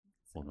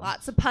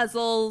Lots of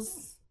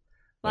puzzles,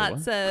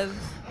 lots of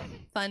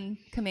fun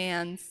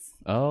commands.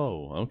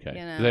 Oh, okay.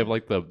 You know. Do they have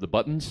like the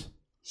buttons?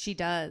 She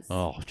does.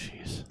 Oh,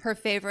 jeez. Her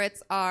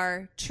favorites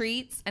are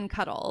treats and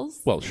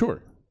cuddles. Well,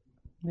 sure.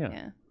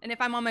 Yeah. And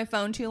if I'm on my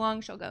phone too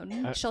long, she'll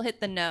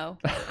hit the no.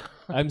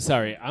 I'm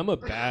sorry. I'm a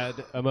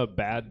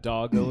bad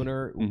dog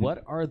owner.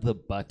 What are the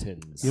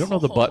buttons? You don't know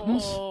the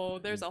buttons? Oh,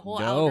 there's a whole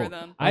No.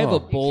 algorithm. I have a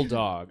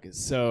bulldog,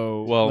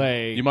 so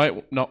you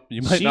might not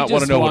she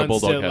want to know what a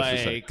wants bulldog to, has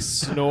to say.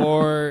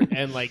 snore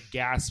and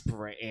gasp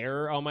for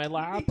air on my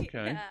lap.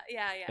 Okay.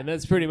 Yeah. And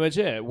that's pretty much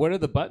it. What are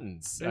the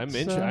buttons?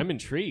 I'm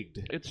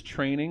intrigued. It's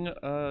training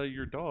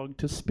your dog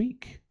to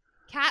speak.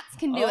 Cats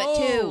can do it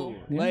too.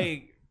 Yeah.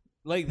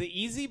 Like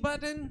the easy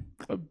button?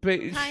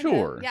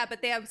 Sure. Yeah,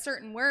 but they have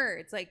certain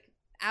words like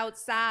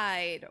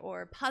outside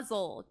or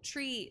puzzle,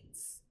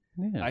 treats.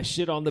 Yeah. I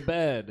shit on the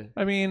bed.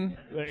 I mean,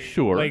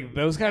 sure. Like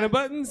those kind of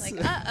buttons?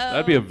 Like,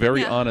 That'd be a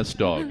very honest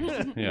dog.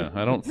 Yeah,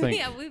 I don't think.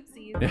 Yeah,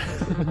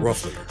 whoopsies.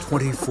 Roughly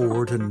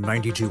 24 to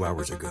 92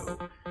 hours ago,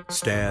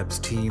 Stab's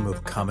team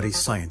of comedy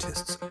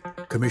scientists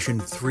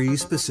commissioned 3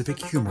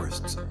 specific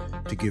humorists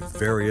to give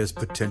various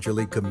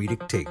potentially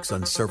comedic takes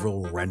on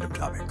several random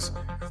topics,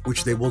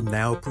 which they will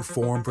now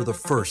perform for the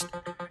first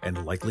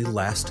and likely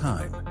last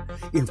time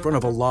in front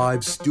of a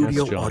live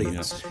studio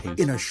audience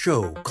in a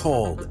show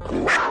called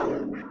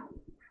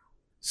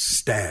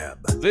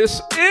Stab.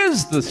 This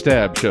is the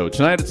Stab Show.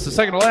 Tonight it's the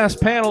second to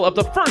last panel of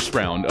the first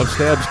round of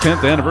Stab's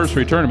 10th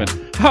anniversary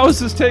tournament. How has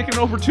this taken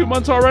over 2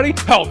 months already?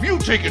 How have you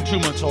taken 2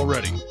 months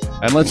already?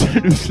 And let's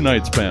introduce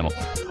tonight's panel.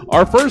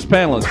 Our first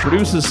panelist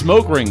produces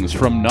smoke rings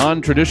from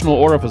non-traditional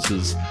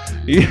orifices.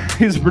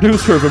 He's a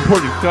producer of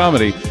important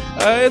comedy.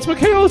 It's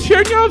Mikhail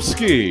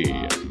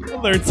Chernyavsky. I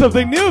learned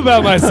something new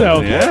about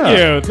myself.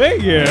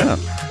 Thank you. Yeah.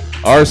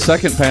 Our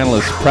second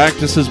panelist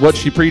practices what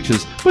she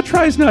preaches, but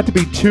tries not to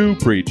be too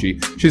preachy.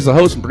 She's the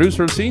host and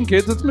producer of Scene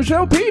Kids. It's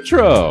Michelle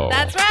Petro.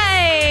 That's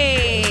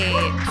right.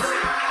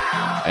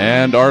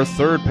 And our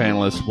third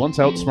panelist, once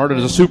outsmarted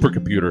as a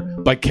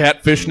supercomputer by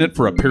catfishing it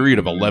for a period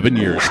of 11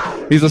 years.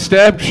 He's a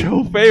Stab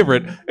Show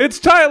favorite. It's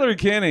Tyler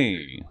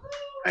Kinney.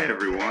 Hi,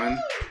 everyone.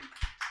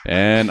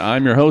 And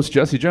I'm your host,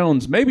 Jesse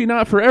Jones. Maybe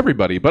not for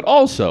everybody, but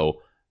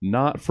also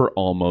not for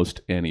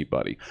almost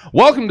anybody.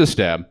 Welcome to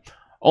Stab.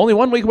 Only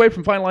 1 week away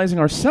from finalizing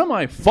our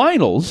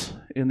semifinals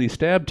in the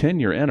Stab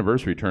 10-year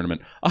anniversary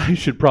tournament. I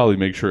should probably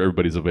make sure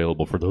everybody's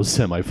available for those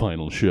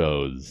semifinal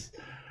shows.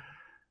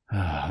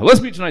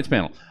 Let's meet tonight's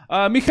panel.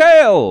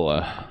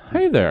 Mikhail,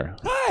 hey there.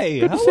 Hi,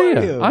 Good to how see are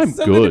ya. you? I'm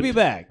so good to be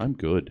back. I'm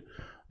good.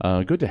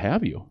 Good to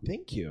have you.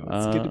 Thank you.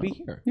 It's good to be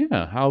here.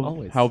 Yeah.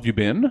 How have you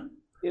been?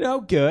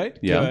 Good.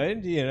 Yeah.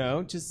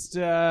 Good. Just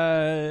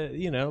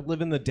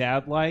living the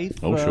dad life.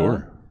 Oh,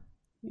 sure.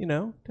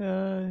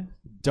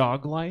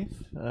 Dog life.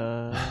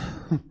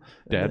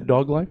 Dad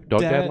dog life?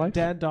 Dad life?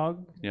 Dad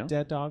dog. Yeah.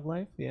 Dad dog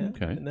life. Yeah.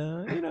 Okay.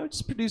 And,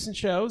 just producing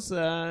shows.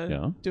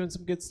 Doing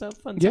some good stuff.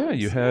 Fun Yeah,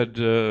 times. you had,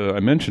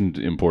 I mentioned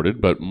imported,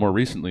 but more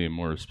recently and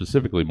more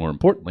specifically, more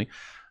importantly,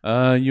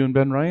 you and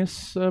Ben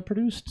Rice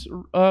produced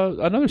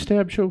another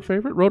Stab Show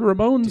favorite, Rhoda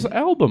Ramone's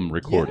album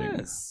recording.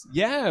 Yes.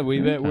 Yeah,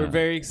 we're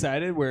very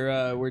excited.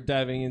 We're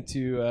diving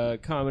into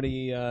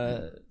comedy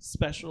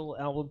special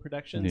album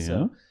production. Yeah.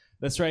 So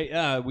that's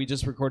right. We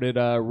just recorded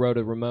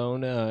Rhoda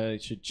Ramone. You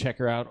should check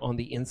her out on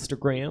the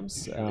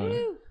Instagrams.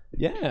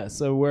 Yeah,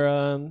 so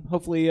we're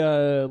hopefully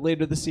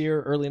later this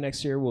year, early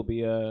next year, we'll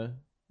be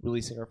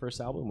releasing our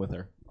first album with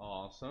her.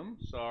 Awesome.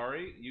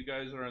 Sorry, you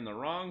guys are in the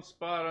wrong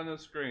spot on the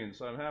screen,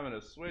 so I'm having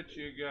to switch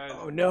you guys.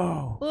 Oh,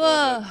 no.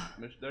 Whoa.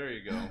 There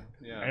you go.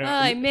 Yeah.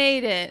 Oh, I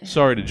made it.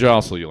 Sorry to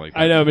jostle you like that.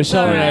 I know,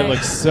 Michelle and I Alright. look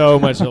so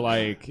much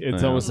alike.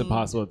 It's Yeah. almost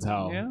impossible to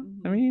tell. Yeah,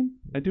 I mean,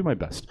 I do my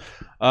best.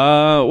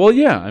 Well,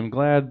 yeah, I'm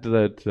glad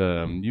that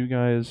you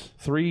guys,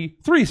 three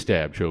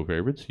Stab Show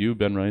favorites, you,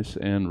 Ben Rice,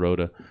 and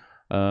Rhoda,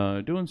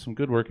 doing some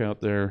good work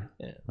out there,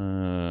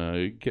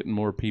 getting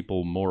more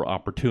people, more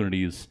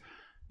opportunities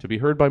to be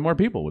heard by more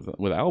people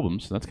with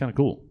albums. That's kind of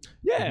cool.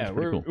 Yeah,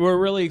 we're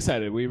really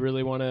excited. We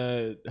really want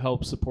to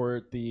help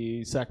support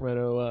the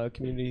Sacramento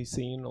community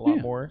scene a lot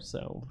more.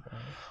 So,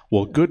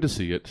 well, good to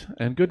see it,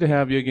 and good to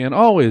have you again.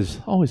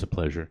 Always a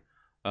pleasure.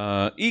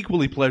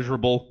 Equally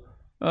pleasurable.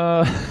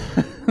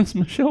 It's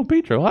Michelle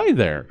Petro. Hi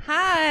there.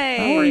 Hi.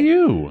 How are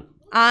you?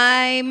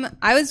 I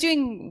was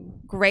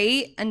doing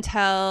great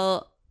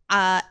until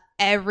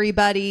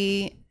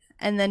everybody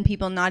and then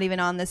people not even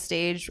on this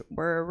stage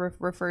were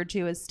referred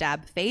to as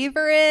Stab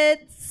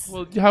favorites.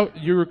 Well,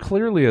 you're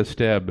clearly a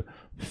Stab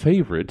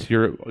favorite.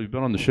 You've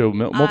been on the show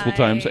multiple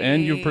times,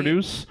 and you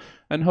produce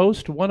and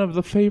host one of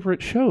the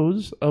favorite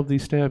shows of the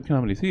Stab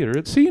Comedy Theater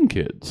at Scene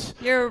Kids.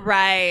 You're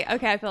right.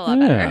 Okay, I feel a lot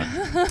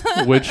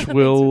better. Which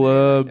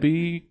will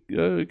be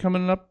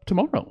coming up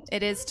tomorrow.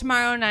 It is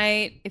tomorrow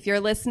night. If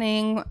you're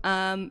listening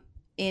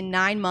in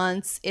 9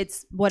 months,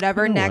 it's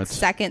whatever next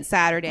second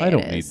Saturday I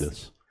don't it is. need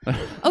this.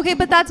 Okay,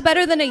 but that's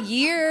better than a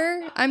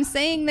year. I'm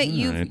saying that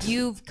right.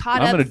 you've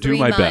caught I'm up going to do 3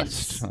 my months.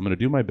 best. I'm going to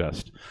do my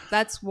best.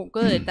 That's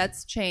good.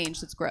 That's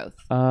change. That's growth.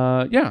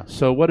 Yeah.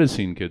 So, what is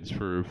Scene Kids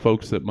for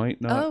folks that might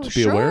not be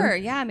sure. aware?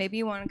 Yeah, maybe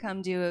you want to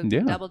come do a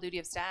Yeah. double duty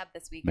of Stab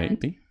this weekend.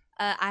 Maybe.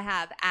 I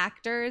have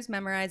actors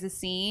memorize a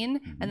scene,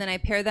 and then I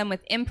pair them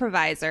with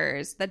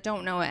improvisers that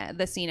don't know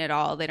the scene at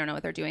all. They don't know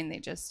what they're doing. They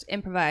just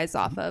improvise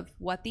off of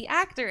what the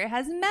actor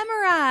has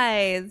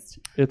memorized.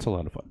 It's a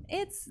lot of fun.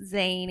 It's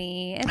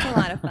zany. It's a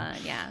lot of fun.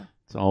 Yeah.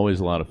 It's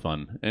always a lot of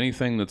fun.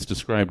 Anything that's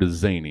described as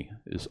zany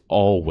is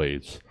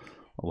always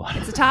a lot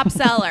of It's a top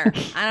seller.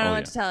 I don't know Oh,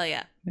 what to tell you.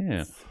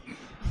 Yeah.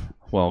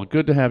 Well,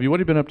 good to have you. What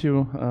have you been up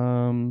to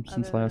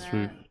since Other than last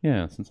week? that,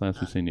 Yeah, since last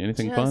we've seen you.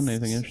 Anything fun? just-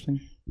 Anything interesting?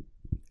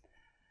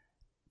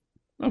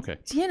 Okay.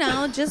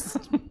 Just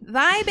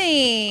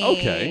vibing.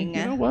 Okay. You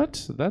know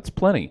what? That's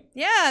plenty.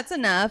 Yeah, it's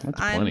enough. That's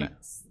plenty. Yeah.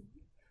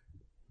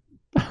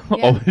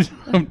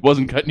 Oh,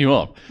 wasn't cutting you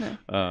off.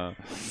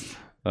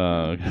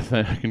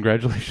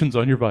 Congratulations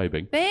on your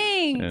vibing.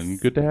 Thanks. And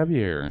good to have you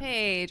here.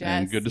 Hey, Jesse.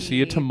 And good to see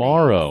you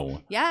tomorrow.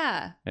 Thanks.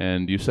 Yeah.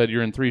 And you said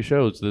you're in 3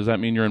 shows. Does that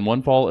mean you're in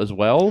one fall as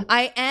well?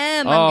 I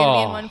am. I'm going to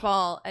be in Oh. one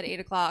fall at 8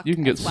 o'clock. You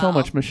can get as so well.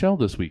 much Michelle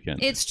this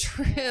weekend. It's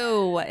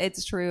true.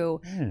 It's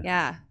true. Yeah.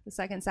 Yeah. The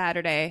second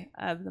Saturday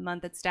of the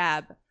month at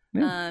Stab.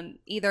 Yeah.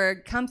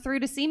 Either come through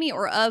to see me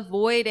or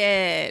avoid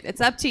it.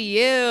 It's up to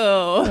you.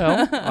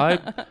 Well,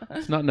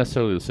 it's not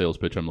necessarily the sales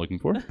pitch I'm looking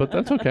for, but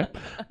that's okay.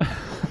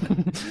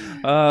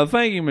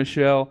 Thank you,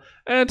 Michelle.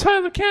 And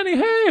Tyler Kenny,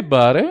 hey,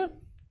 buddy.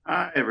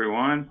 Hi,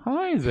 everyone.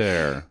 Hi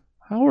there.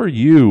 How are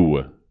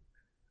you?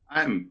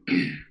 I'm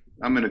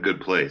in a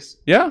good place.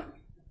 Yeah?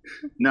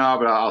 No,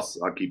 but I'll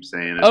keep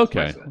saying it.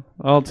 Okay.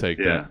 I'll take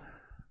Yeah. that.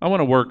 I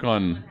want to work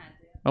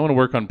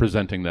on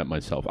presenting that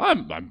myself.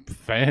 I'm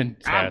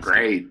fantastic. I'm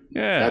great.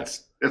 Yeah.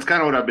 That's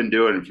kind of what I've been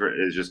doing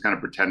is just kind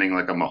of pretending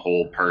like I'm a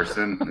whole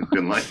person and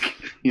can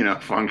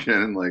function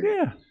and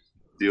Yeah.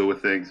 deal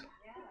with things.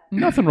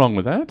 Nothing wrong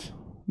with that.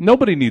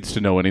 Nobody needs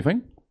to know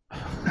anything.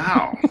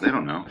 No, they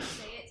don't know.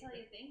 Say it till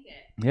you think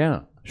it.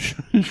 Yeah.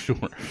 Sure.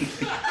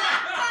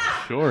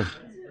 Sure.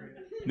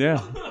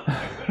 Yeah.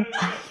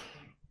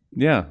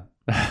 Yeah.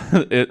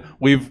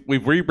 We've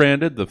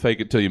rebranded the fake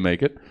it till you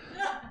make it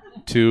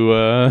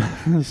to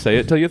say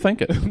it till you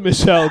think it.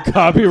 Michelle,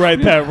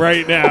 copyright that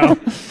right now.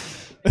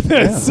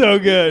 That's so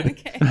good.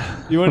 Okay.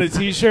 You want a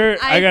T-shirt?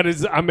 I-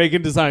 I'm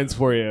making designs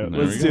for you.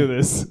 There Let's we do go.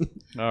 this.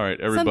 All right,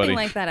 everybody. Something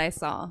like that I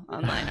saw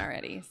online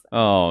already. So.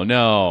 Oh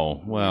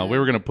no! Well, we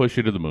were going to push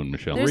you to the moon,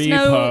 Michelle. There's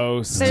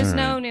Repost. There's All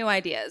no new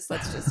ideas.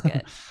 Let's just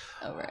get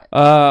over it.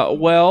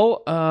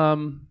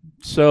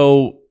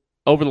 So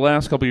over the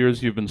last couple of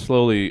years, you've been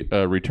slowly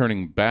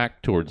returning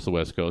back towards the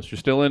West Coast. You're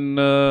still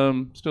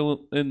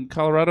in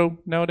Colorado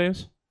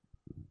nowadays?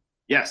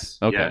 Yes.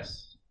 Okay.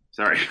 Yes.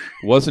 Sorry.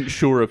 Wasn't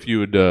sure if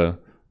you had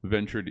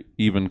ventured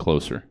even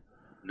closer.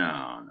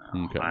 No.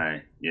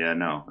 Okay.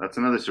 No. That's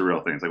another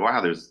surreal thing. It's like,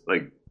 wow, there's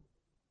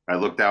I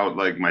looked out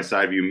my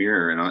side view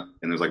mirror and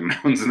there's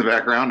mountains in the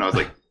background. And I was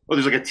like, oh,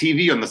 there's a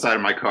TV on the side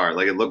of my car.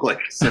 It looked like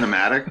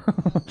cinematic.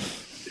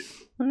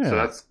 Yeah.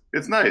 So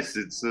it's nice.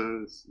 It's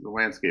the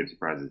landscape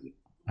surprises you.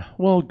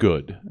 Well,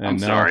 good. And I'm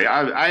now- sorry.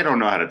 I don't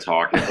know how to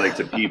talk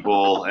to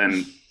people,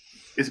 and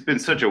it's been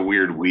such a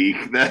weird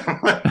week that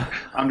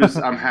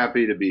I'm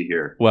happy to be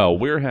here. Well,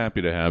 we're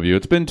happy to have you.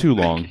 It's been too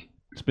long.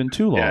 It's been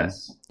too long.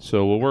 Yes.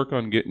 So we'll work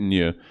on getting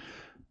you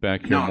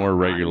back here No, more I mean-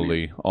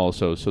 regularly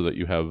also so that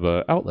you have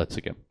outlets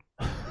again.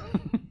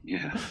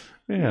 Yeah.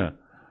 Yeah.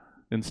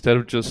 Instead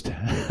of just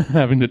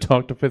having to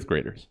talk to 5th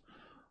graders.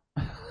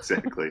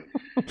 Exactly.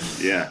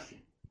 Yeah.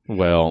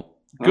 Well,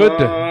 good.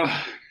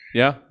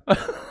 Yeah?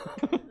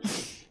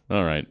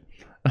 All right.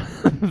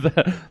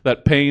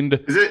 that pained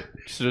Is it?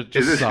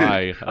 just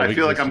sigh. of I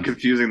feel like I'm existence.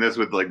 confusing this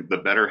with the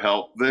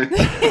BetterHelp thing,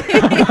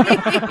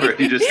 where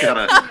you just kind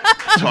of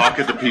talk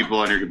at the people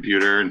on your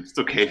computer, and it's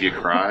okay if you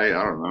cry.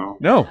 I don't know.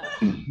 No.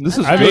 This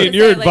is I good. mean,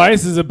 your Is that,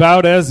 advice is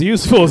about as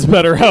useful as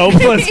BetterHelp.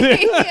 Let's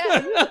be-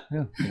 Yeah.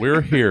 Yeah.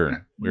 We're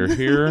here. We're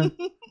here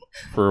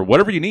for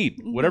whatever you need.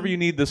 Whatever you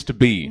need this to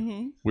be.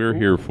 Mhm. We're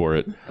here for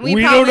it. we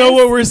don't know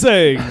what we're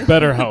saying.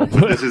 BetterHelp.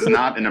 This is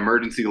not an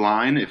emergency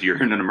line. If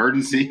you're in an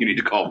emergency, you need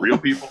to call real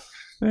people.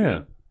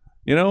 Yeah.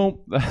 You know,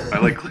 I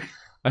like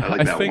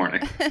that think,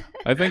 warning.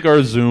 I think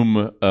our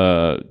Zoom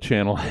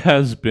channel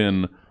has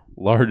been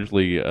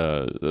largely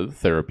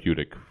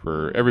therapeutic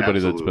for everybody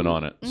that's been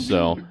on it.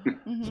 So,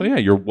 so yeah,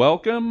 you're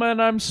welcome,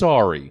 and I'm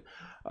sorry.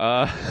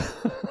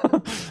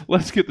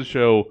 Let's get the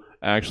show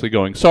actually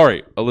going.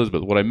 Sorry,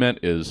 Elizabeth. What I meant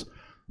is,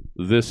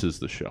 this is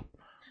the show.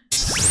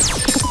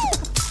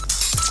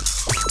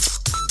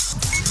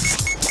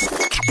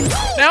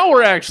 Now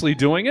we're actually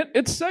doing it.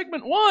 It's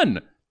segment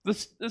 1.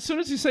 As soon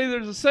as you say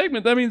there's a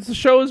segment, that means the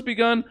show has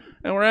begun,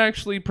 and we're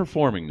actually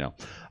performing now.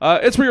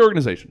 It's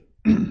reorganization.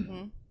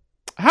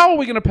 How are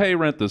we going to pay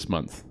rent this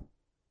month?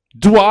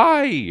 Do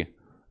I?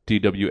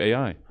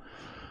 DWAI.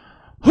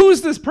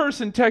 Who's this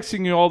person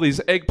texting you all these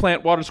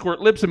eggplant water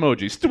squirt lips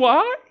emojis? Do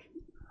I?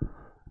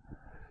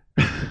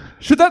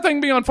 Should that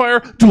thing be on fire?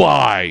 Do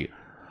I?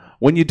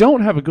 When you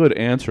don't have a good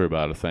answer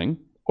about a thing,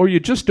 or you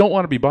just don't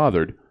want to be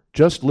bothered,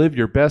 just live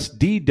your best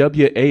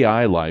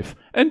DWAI life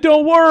and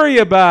don't worry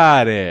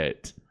about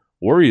it.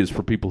 Worry is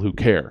for people who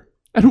care.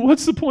 And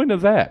what's the point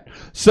of that?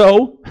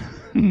 So,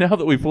 now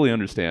that we fully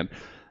understand,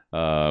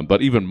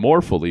 but even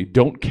more fully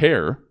don't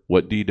care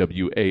what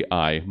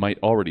DWAI might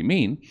already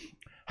mean,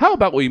 how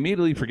about we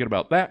immediately forget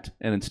about that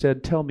and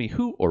instead tell me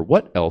who or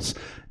what else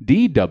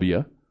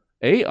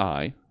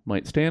DWAI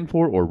might stand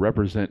for or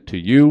represent to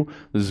you.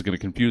 This is going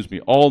to confuse me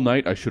all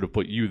night. I should have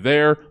put you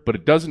there, but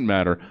it doesn't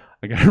matter.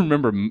 I got to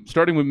remember,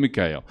 starting with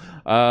Mikhail.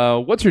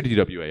 What's your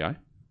DWAI?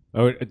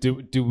 Oh,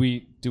 do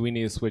we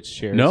need to switch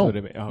chairs? No, Would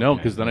it be- oh, no,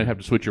 okay. because then I'd have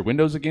to switch your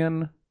windows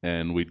again,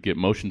 and we'd get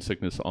motion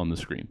sickness on the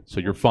screen. So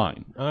you're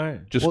fine. All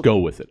right. Just Well, go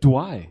with it.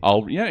 Dwy.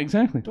 Yeah,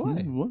 exactly.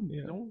 Dwy. Well,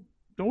 Yeah. Don't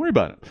worry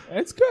about it.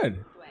 It's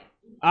good.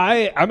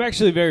 I'm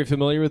actually very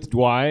familiar with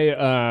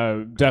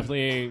Dwy.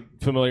 Definitely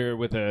familiar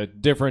with a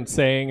different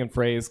saying and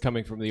phrase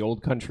coming from the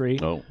old country.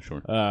 Oh,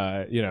 sure.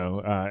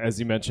 As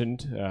you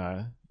mentioned,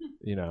 I'm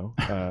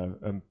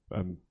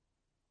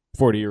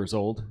 40 years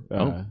old.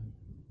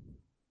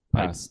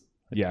 Past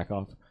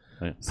Yakov.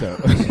 Yeah. So,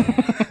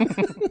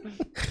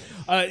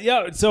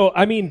 So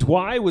I mean,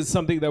 Dwy was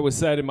something that was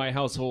said in my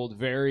household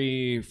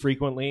very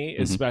frequently,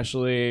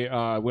 especially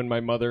when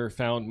my mother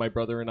found my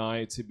brother and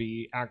I to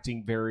be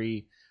acting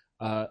very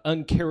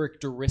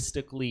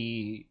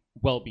uncharacteristically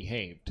well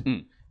behaved.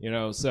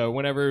 So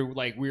whenever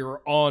like we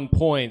were on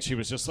point, she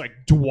was just like,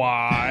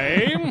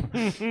 Dwy.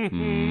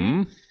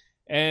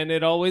 And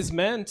it always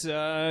meant,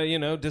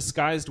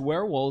 disguised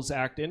werewolves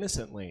act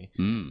innocently.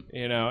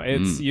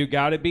 You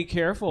got to be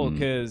careful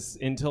because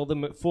until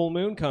the full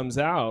moon comes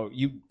out,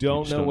 you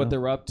don't know what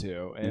they're up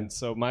to. And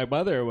so my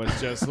mother was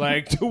just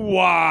like,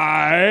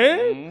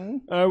 why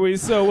are we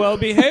so well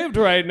behaved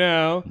right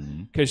now?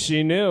 Because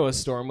she knew a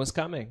storm was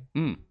coming.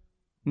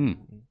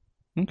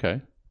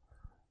 Okay.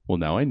 Well,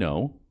 now I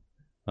know.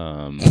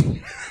 I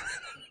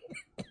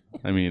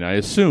mean, I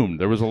assumed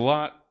there was a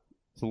lot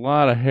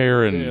of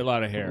hair and A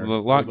lot of hair. a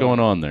lot going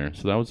on there.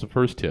 So that was the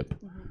first tip.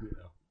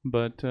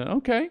 But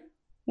okay,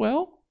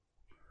 well,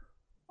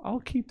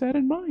 I'll keep that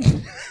in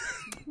mind.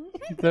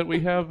 That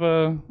we have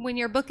When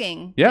you're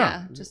booking,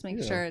 Yeah. just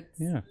make sure it's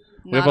we not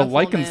have a full moon.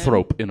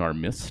 lycanthrope in our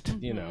midst.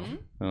 You know.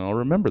 And I'll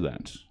remember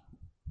that.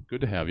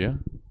 Good to have you.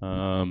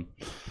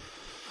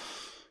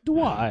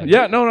 Dwy.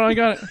 Yeah, no, I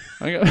got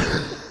it.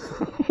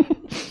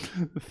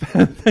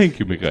 Thank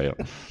you, Mikhail.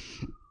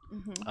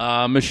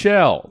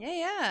 Michelle.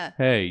 Yeah,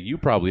 Hey, you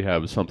probably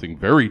have something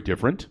very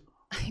different,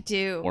 I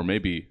do. or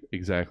maybe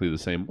exactly the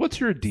same. What's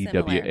your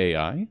Similar.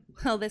 DWAI?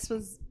 Well, this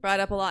was brought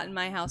up a lot in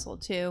my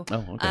household too.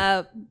 Oh,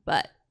 okay.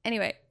 But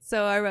anyway,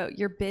 so I wrote,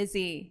 you're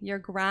busy, you're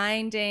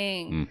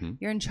grinding,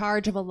 you're in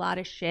charge of a lot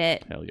of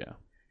shit. Hell yeah.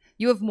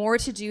 You have more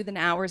to do than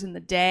hours in the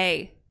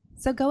day.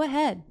 So go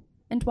ahead.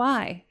 And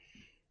why?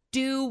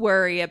 Do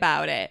worry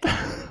about it.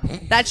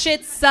 That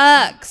shit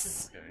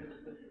sucks.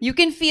 You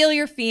can feel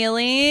your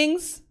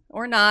feelings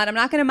or not. I'm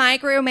not going to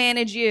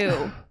micromanage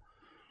you.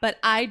 But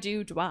I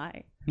do,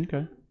 Dwy.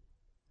 Okay.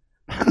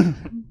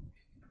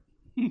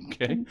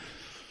 Okay.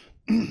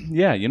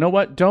 Yeah, you know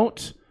what?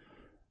 Don't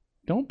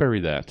bury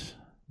that.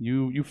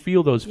 You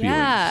feel those feelings.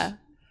 Yeah.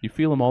 You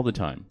feel them all the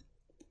time.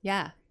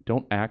 Yeah.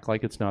 Don't act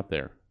like it's not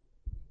there.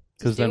 Just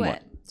Because then do what?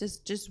 it.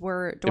 Just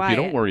worry. If you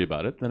don't worry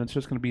about it, then it's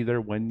just going to be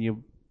there when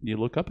you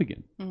look up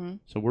again.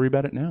 So worry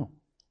about it now.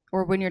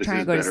 Or when you're This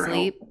trying to is go to BetterHelp.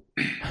 sleep.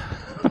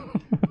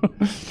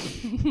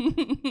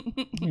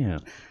 Yeah.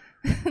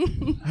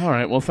 All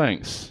right. Well,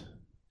 thanks.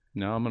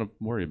 Now I'm going to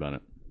worry about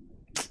it.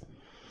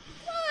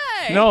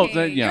 Hey, No,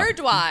 yeah. You're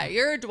Dwy.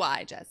 You're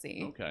Dwy,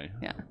 Jesse. Okay.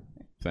 Yeah.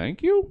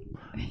 Thank you.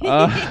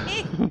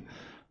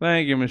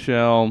 Thank you,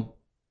 Michelle.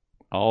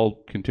 I'll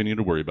continue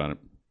to worry about it.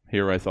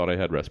 Here I thought I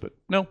had respite.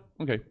 No?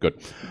 Okay,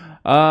 good.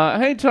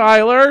 Hey,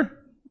 Tyler.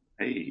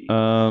 Hey.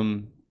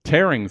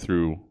 Tearing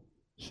through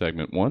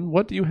segment 1,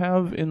 what do you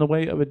have in the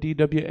way of a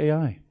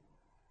DWAI?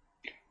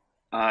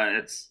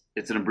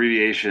 It's an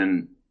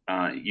abbreviation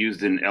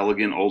used in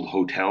elegant old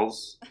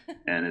hotels,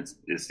 and it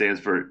stands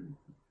for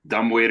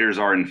 "Dumb waiters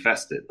are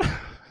infested,"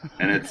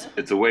 and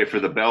it's a way for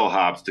the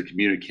bellhops to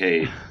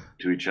communicate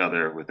to each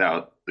other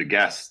without the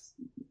guests,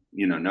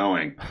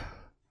 knowing.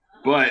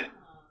 But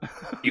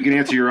you can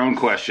answer your own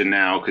question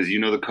now because you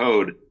know the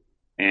code,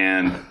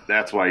 and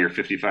that's why your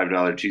 $55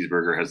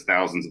 cheeseburger has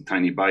thousands of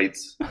tiny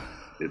bites.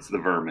 It's the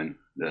vermin.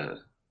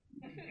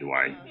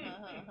 Why?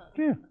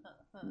 Yeah.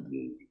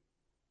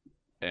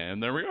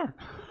 And there we are.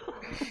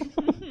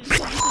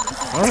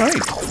 All right.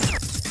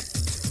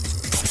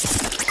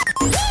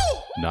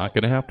 Not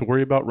going to have to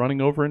worry about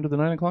running over into the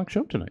 9 o'clock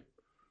show tonight.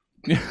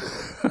 You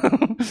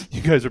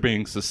guys are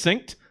being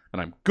succinct,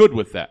 and I'm good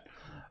with that.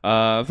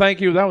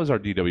 Thank you. That was our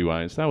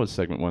DWIs. That was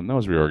segment 1. That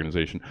was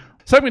reorganization.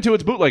 Segment 2,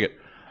 it's bootleg it.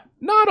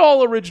 Not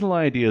all original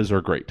ideas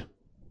are great,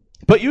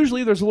 but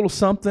usually there's a little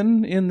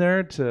something in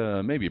there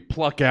to maybe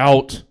pluck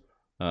out,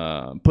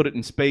 put it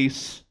in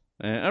space,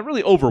 and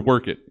really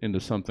overwork it into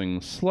something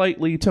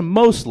slightly to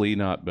mostly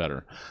not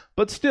better,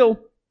 but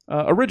still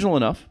original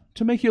enough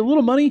to make you a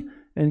little money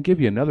and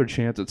give you another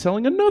chance at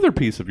selling another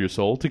piece of your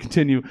soul to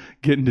continue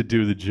getting to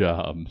do the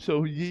job.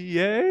 So,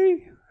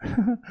 yay!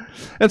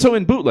 And so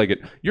in Bootleg It,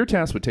 you're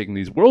tasked with taking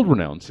these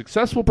world-renowned,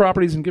 successful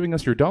properties and giving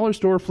us your dollar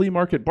store, flea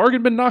market,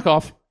 bargain bin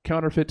knockoff,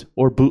 counterfeit,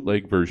 or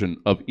bootleg version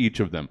of each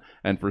of them.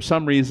 And for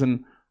some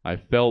reason, I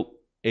felt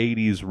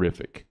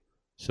 80s-rific.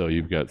 So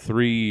you've got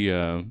 3...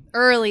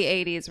 Early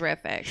 80s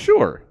rific.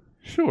 Sure.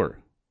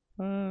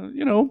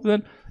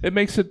 Then it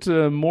makes it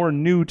more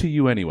new to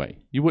you anyway.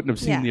 You wouldn't have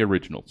seen the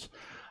originals.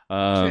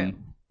 True.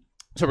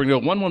 So we're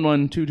going to go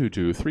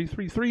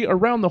 111-222-333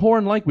 around the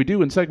horn like we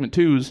do in segment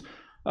 2s.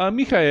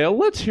 Mikhail,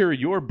 let's hear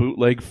your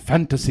bootleg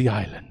Fantasy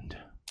Island.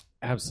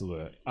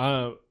 Absolutely.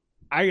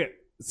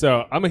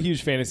 So I'm a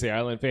huge Fantasy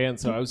Island fan,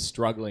 so I was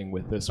struggling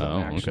with this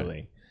one,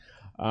 actually.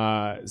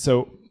 Okay.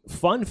 So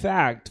fun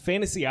fact,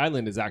 Fantasy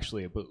Island is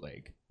actually a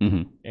bootleg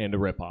and a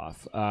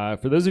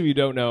ripoff. For those of you who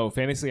don't know,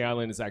 Fantasy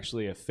Island is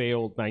actually a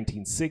failed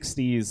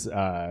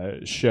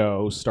 1960s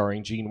show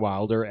starring Gene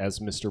Wilder as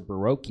Mr.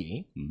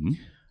 Baroque.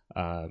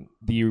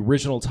 The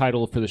original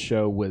title for the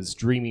show was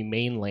Dreamy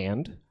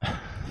Mainland.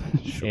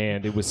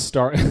 And it was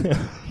it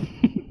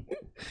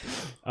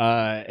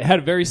had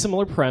a very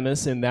similar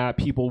premise in that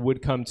people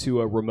would come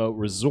to a remote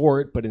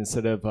resort, but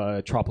instead of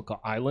a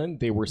tropical island,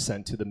 they were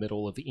sent to the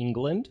middle of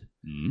England.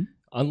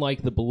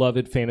 Unlike the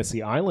beloved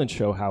Fantasy Island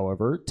show,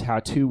 however,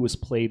 Tattoo was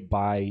played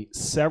by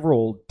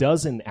several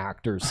dozen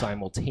actors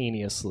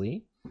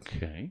simultaneously.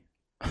 Okay.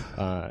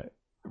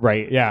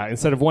 Right, yeah.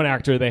 Instead of one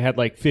actor, they had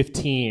like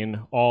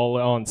 15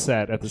 all on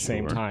set at the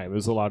same time. It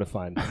was a lot of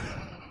fun.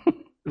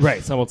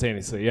 Right,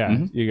 simultaneously,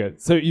 yeah. You got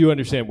so you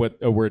understand what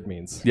a word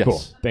means. Yes. Cool.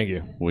 Thank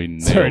you.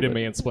 Sorry to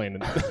mansplain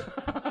it.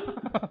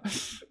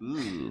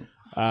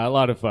 A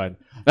lot of fun.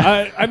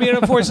 I mean,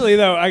 unfortunately,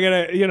 though, I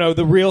gotta,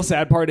 the real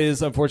sad part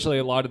is, unfortunately,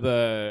 a lot of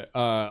the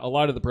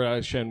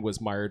production was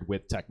mired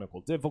with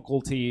technical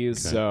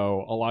difficulties. Okay.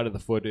 So a lot of the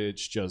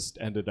footage just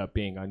ended up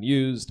being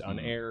unused,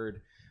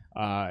 unaired,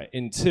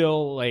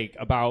 until like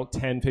about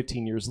 10,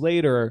 15 years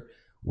later,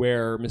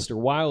 where Mr.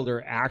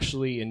 Wilder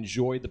actually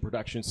enjoyed the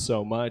production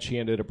so much, he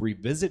ended up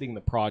revisiting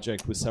the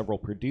project with several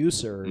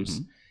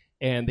producers,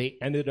 and they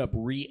ended up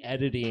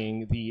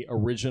re-editing the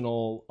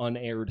original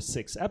unaired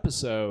 6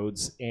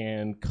 episodes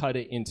and cut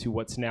it into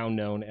what's now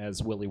known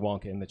as Willy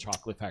Wonka and the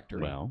Chocolate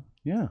Factory. Well,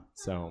 yeah.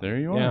 So there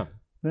you are. Yeah.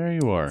 There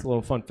you are. It's a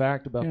little fun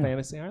fact about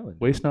Fantasy Island.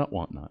 Waste not,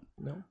 want not.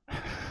 No.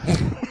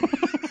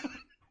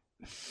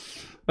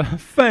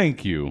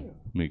 Thank you,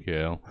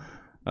 Mikhail.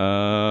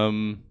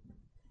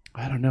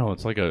 I don't know.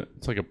 It's like a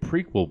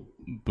prequel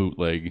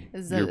bootleg.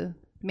 You're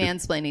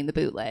mansplaining the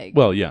bootleg.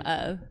 Well,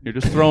 yeah. You're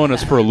just throwing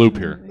us for a loop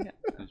here.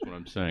 That's what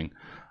I'm saying.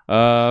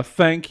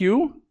 Thank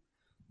you.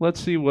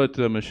 Let's see what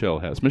Michelle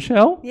has.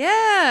 Michelle?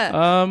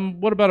 Yeah.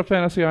 What about a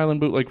Fantasy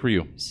Island bootleg for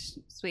you?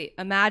 Sweet.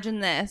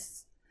 Imagine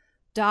this.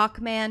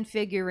 Dockman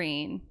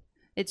figurine.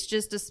 It's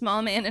just a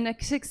small man in a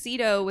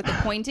tuxedo with a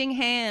pointing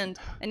hand,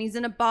 and he's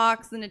in a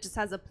box, and it just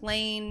has a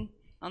plane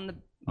on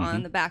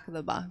the back of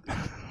the box.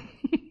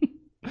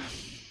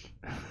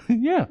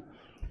 Yeah.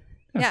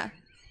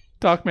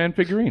 Dockman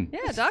figurine.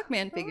 Yeah,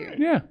 Dockman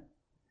figurine. Yeah.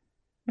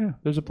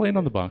 There's a plane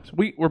on the box.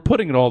 We're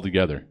putting it all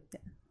together.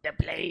 The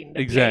plane.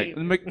 Exactly.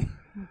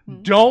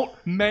 Don't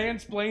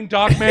mansplain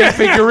Dockman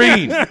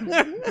figurine.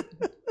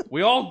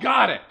 We all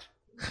got it.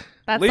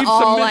 That's Leave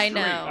all some I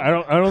mystery.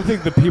 know. I don't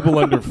think the people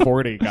under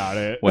 40 got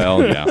it.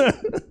 Well, yeah.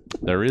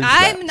 There is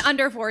I'm that.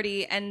 under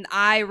 40, and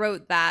I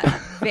wrote that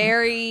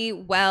very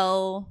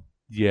well.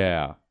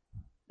 Yeah.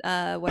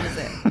 What is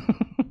it?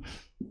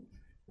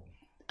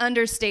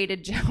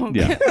 Understated joke.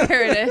 Yeah.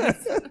 There it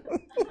is.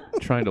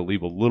 Trying to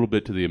leave a little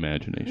bit to the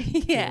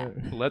imagination. Yeah.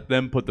 Let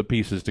them put the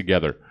pieces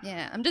together.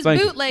 Yeah. I'm just Thank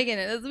you. bootlegging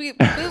it.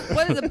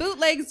 What is it?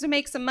 Bootlegs to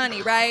make some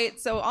money, right?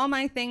 So all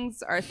my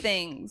things are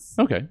things.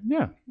 Okay.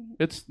 Yeah.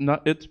 It's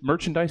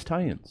merchandise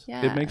tie-ins.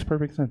 Yeah. It makes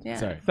perfect sense. Yeah.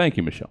 Sorry. Thank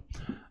you, Michelle.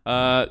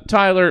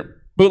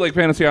 Tyler, bootleg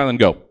Fantasy Island,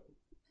 go.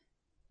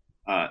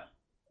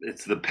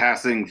 It's the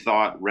Passing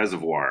Thought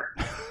Reservoir.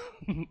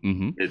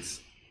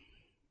 It's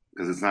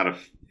because it's not a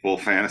full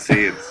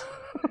fantasy. It's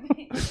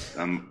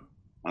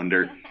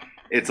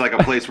It's like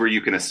a place where you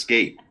can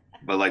escape,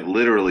 but like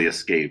literally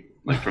escape,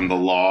 like from the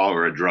law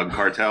or a drug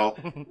cartel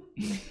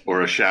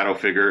or a shadow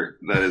figure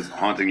that is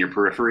haunting your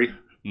periphery.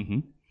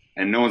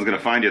 And no one's going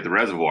to find you at the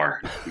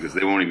reservoir because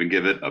they won't even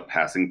give it a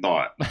passing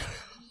thought.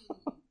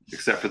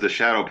 Except for the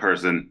shadow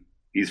person.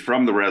 He's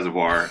from the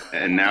reservoir,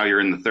 and now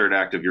you're in the 3rd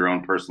act of your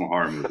own personal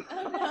horror movie.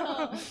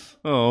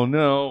 Oh,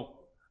 no.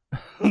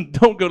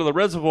 Don't go to the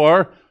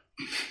reservoir.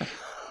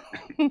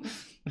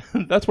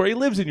 That's where he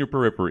lives in your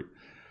periphery.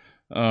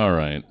 All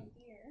right.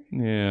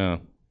 Yeah.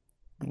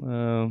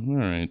 All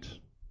right.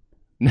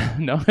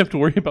 Now I have to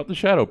worry about the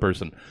shadow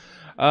person.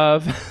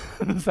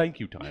 Thank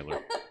you, Tyler.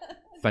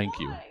 Thank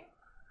you.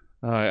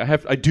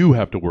 I do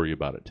have to worry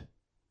about it.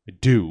 I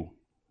do.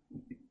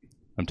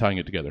 I'm tying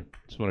it together.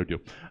 That's what I do.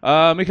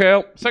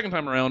 Mikhail, second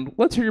time around,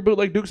 let's hear your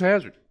bootleg Dukes of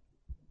Hazzard.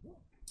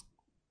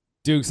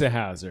 Dukes of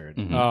Hazzard.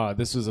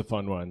 This was a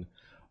fun one.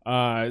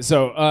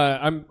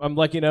 I'm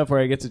lucky enough where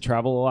I get to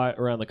travel a lot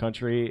around the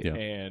country, Yeah.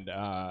 and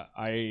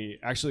I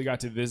actually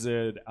got to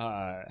visit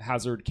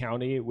Hazard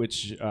County,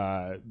 which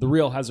the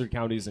real Hazard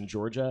County is in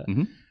Georgia.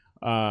 Mhm.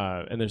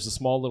 And there's a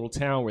small little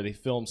town where they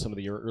filmed some of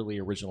the early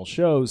original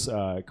shows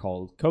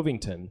called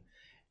Covington,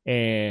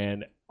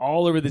 and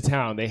all over the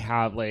town they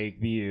have like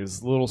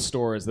these little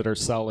stores that are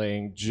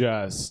selling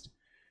just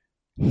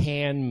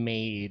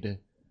handmade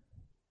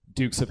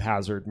Dukes of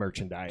Hazzard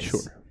merchandise.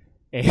 Sure.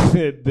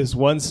 And this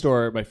one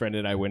store my friend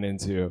and I went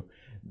into,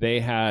 they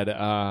had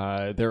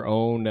their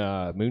own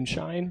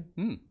moonshine,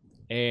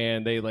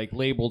 and they like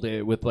labeled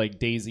it with like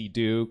Daisy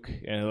Duke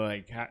and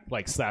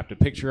like slapped a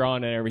picture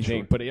on it and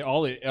everything. Sure. But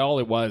all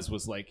it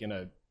was like in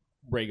a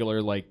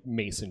regular like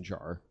mason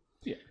jar.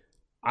 Yeah.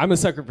 I'm a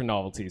sucker for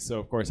novelties, so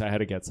of course I had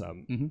to get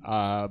some.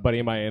 Mhm. Buddy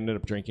of mine ended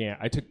up drinking it.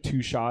 I took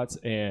 2 shots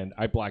and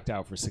I blacked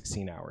out for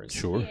 16 hours.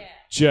 Sure.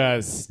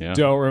 Just Yeah.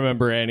 don't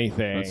remember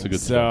anything. That's a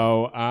good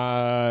so,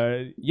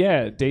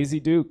 yeah, Daisy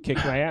Duke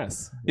kicked my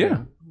ass.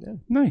 Yeah.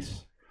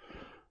 Nice.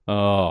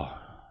 Oh,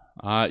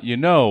 you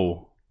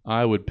know,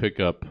 I'd pick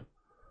up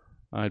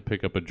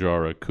a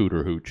jar of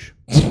Cooter Hooch.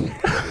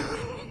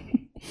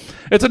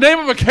 It's the name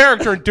of a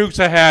character in Dukes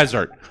of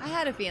Hazzard. I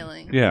had a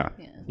feeling. Yeah.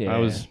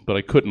 Yeah. But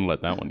I couldn't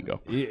let that one go.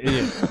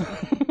 Yeah.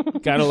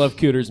 Gotta love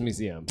Cooter's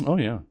Museum. Oh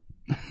yeah.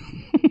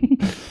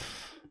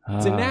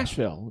 It's in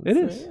Nashville. It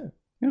is.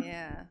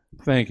 Yeah.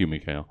 Thank you,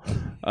 Mikhail.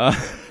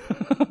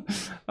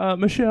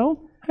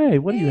 Michelle, hey,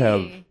 what do you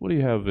have? Hey. What do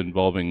you have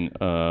involving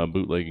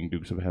bootlegging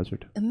Dukes of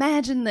Hazzard?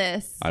 Imagine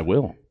this. I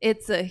will.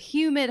 It's a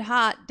humid,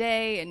 hot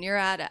day, and you're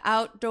at an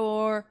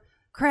outdoor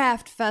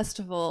craft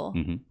festival.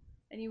 Hmm.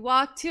 And you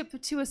walk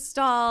to a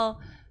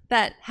stall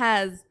that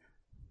has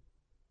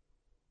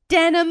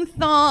denim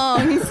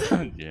thongs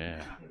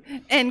Yeah.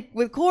 and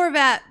with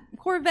Corvette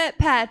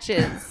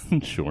patches.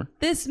 Sure.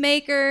 This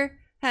maker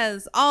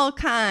has all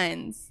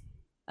kinds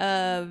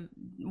of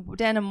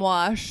denim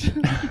wash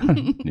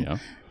Yeah.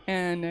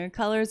 and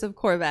colors of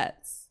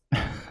Corvettes.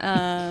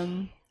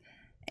 And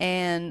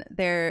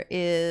there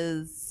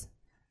is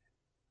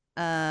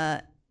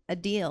a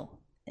deal.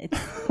 It's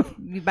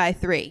you buy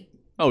 3.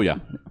 Oh yeah.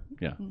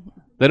 Yeah.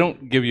 They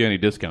don't give you any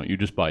discount. You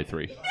just buy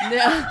 3.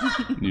 Yeah.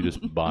 You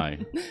just buy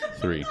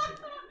 3.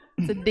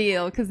 It's a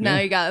deal because now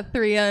you got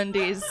 3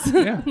 undies.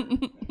 Yeah.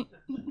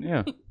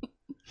 Yeah.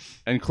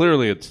 And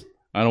clearly it's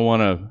I don't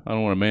want to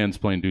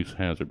mansplain Dukes of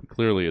Hazzard, but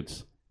clearly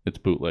it's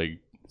bootleg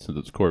since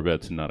it's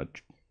Corvettes and not a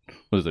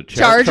what is it?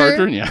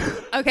 Charger? Yeah.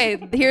 Okay,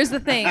 here's the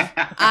thing.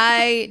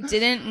 I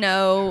didn't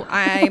know.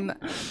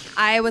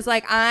 I was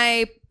like,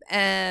 I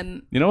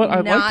am. You know what?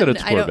 I like that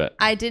it's Corvette.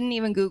 I didn't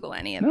even Google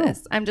any of No.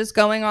 this. I'm just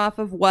going off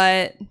of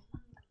what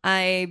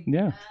I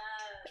Yeah.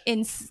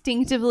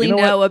 instinctively You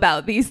know know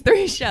about these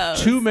 3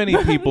 shows. Too many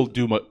people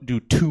do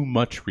too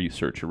much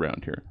research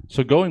around here.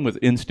 So going with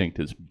instinct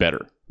is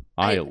better.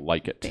 I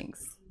like it.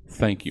 Thanks.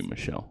 Thank you,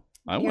 Michelle.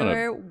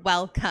 You're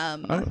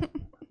welcome.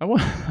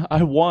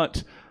 I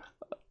want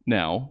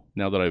now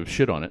that I've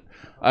shit on it.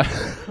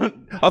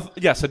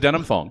 Yes, a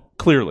denim thong,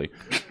 clearly,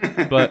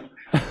 but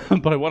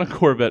I want a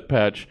Corvette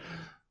patch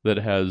that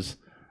has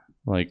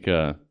like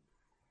a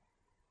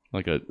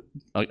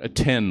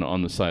 10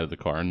 on the side of the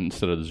car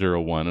instead of the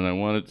 01, and I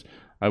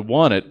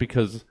want it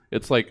because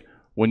it's like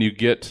when you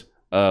get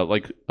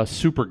like a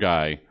super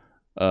guy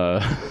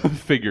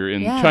figure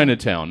in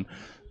Chinatown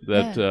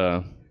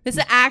that. This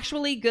is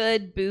actually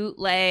good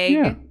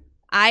bootleg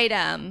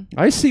item.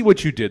 I see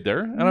what you did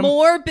there. And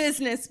More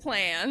business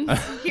plans.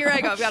 Here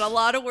I go. I've got a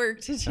lot of work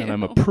to do. and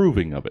I'm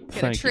approving of it. Gonna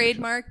Thank you.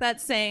 trademark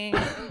that saying.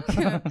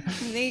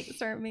 They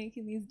start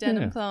making these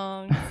denim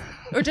thongs,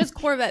 or just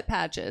Corvette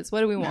patches.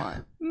 What do we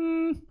want?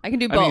 I can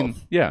do both. I mean,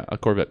 yeah, a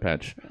Corvette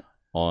patch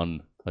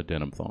on a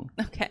denim thong.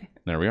 Okay,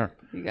 There we are.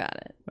 you got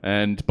it.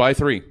 And buy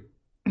 3.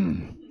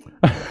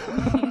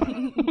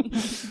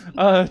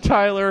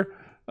 Tyler,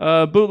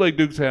 bootleg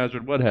Dukes of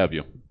Hazzard, what have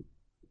you?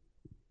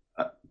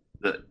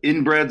 The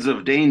inbreds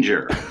of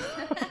danger.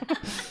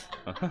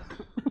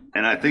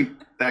 And I think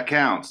that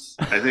counts.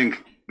 I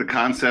think the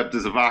concept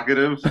is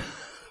evocative.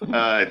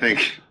 I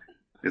think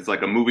it's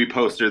like a movie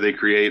poster they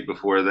create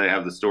before they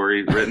have the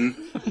story written.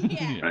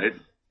 Right?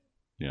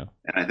 Yeah.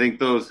 And I think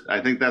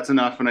that's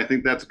enough, and I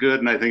think that's good,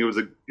 and I think it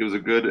was a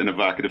good and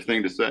evocative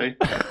thing to say.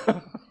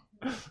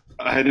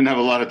 I didn't have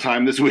a lot of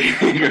time this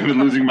week. I've been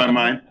losing my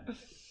mind.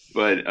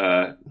 But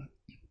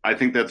I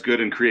think that's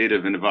good and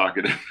creative and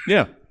evocative.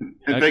 Yeah. And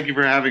thank you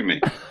for having me.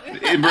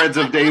 Inbreds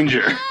of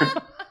danger.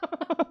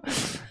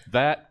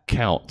 That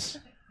counts.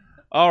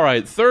 All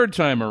right, third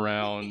time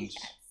around.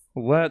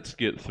 Let's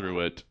get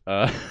through it.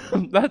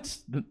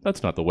 That's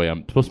not the way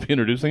I'm supposed to be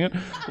introducing it.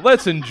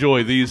 Let's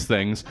enjoy these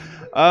things.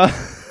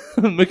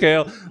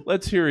 Mikhail,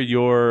 let's hear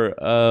your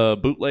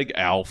bootleg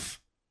Alf.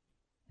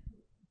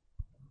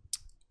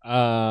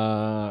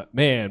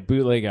 Man,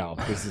 bootleg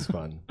Alf. This is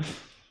fun.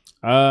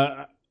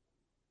 Alf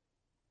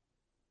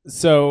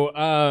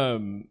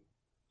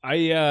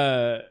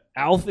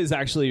is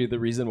actually the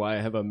reason why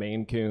I have a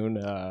Maine Coon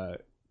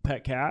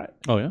pet cat.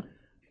 Oh yeah.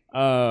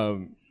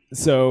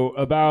 So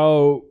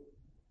about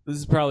This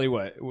is probably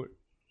what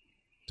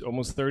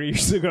almost 30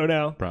 years ago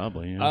now.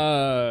 Probably.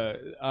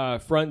 Yeah.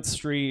 Front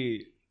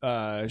Street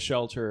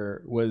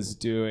Shelter was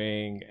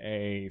doing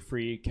a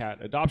free cat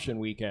adoption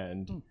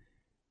weekend.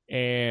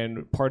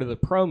 And part of the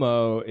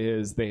promo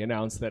is they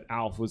announced that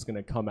Alf was going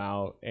to come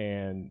out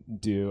and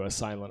do a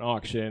silent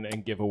auction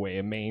and give away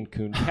a Maine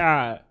Coon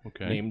cat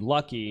named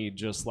Lucky,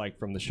 just like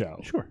from the show.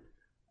 Sure.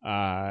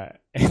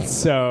 And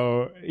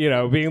so,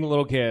 being a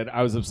little kid,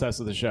 I was obsessed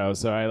with the show.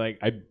 So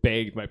I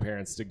begged my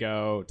parents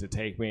to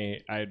take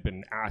me. I had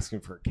been asking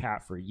for a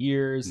cat for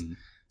years. Mm-hmm.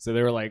 So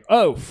they were like,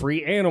 oh,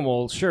 free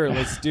animal. Sure,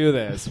 let's do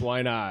this.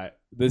 Why not?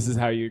 This is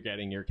how you're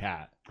getting your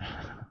cat.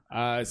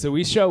 So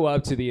we show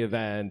up to the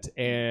event,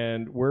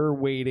 and we're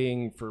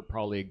waiting for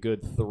probably a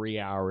good 3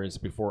 hours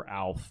before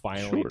Alf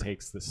finally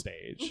takes the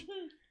stage.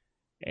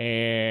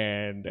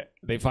 And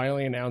they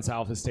finally announce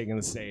Alf is taking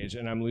the stage,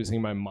 and I'm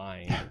losing my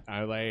mind.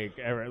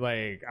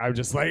 I'm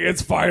just like,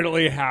 it's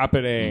finally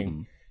happening.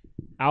 Mm-hmm.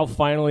 Alf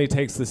finally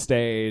takes the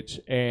stage,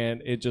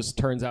 and it just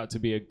turns out to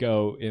be a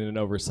goat in an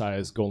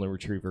oversized golden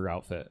retriever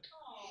outfit.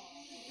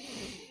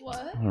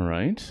 What? All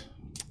right.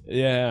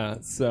 Yeah,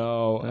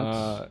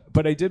 so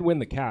but I did win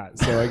the cat,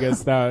 so I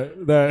guess that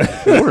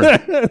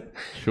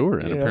Sure.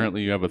 And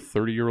apparently you have a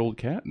 30-year-old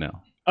cat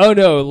now. Oh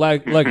no,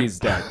 Lucky's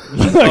dead.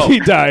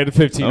 Lucky died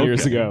 15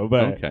 years ago,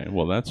 but okay,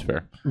 well that's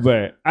fair.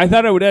 But I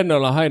thought I would end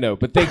on a high note,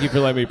 but thank you for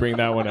letting me bring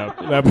that one up.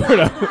 That part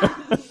up.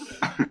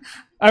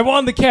 I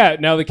won the cat.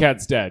 Now the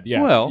cat's dead.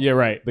 Yeah, well, you're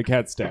right. The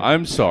cat's dead.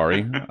 I'm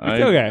sorry.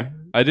 Okay.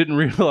 I didn't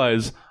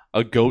realize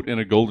a goat in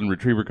a golden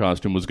retriever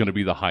costume was going to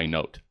be the high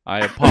note.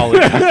 I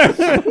apologize.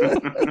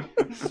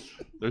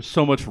 There's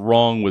so much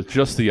wrong with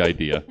just the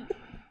idea.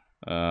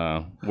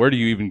 Where do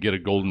you even get a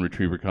golden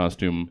retriever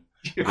costume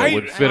that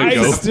would fit a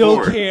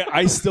goat?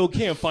 I still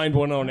can't find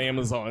one on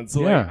Amazon.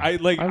 So yeah,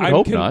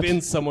 I'm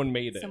convinced someone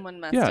made it. Someone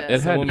must have.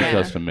 It had to be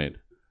custom made.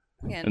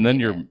 And then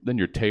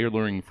you're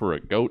tailoring for a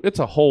goat. It's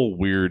a whole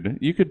weird.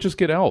 You could just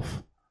get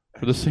Elf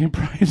for the same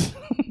price.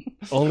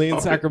 Only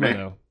in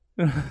Sacramento.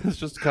 It's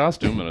just a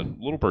costume and a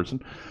little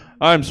person.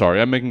 I'm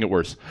sorry, I'm making it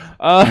worse.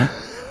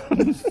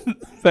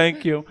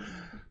 Thank you.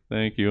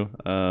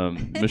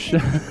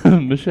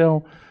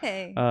 Michelle.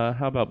 Hey.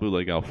 How about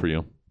Bootleg Alf for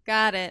you?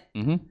 Got it.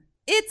 Mm-hmm.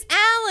 It's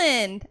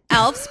Alan,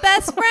 Alf's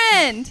best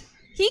friend.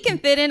 He can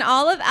fit in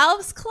all of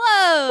Alf's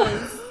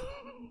clothes.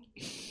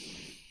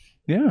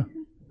 Yeah.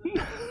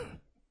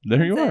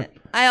 There you are.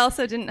 I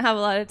also didn't have a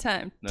lot of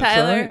time. That's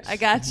Tyler, right. I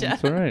gotcha.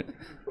 That's all right.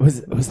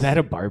 Was that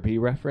a Barbie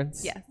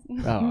reference? Yes.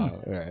 Oh,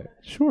 all right.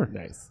 Sure.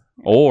 Nice.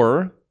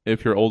 Or,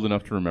 if you're old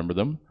enough to remember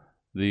them,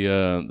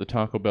 the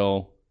Taco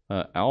Bell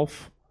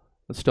Alf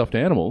stuffed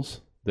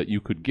animals that you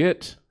could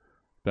get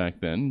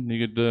back then.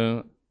 You could,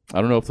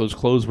 I don't know if those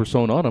clothes were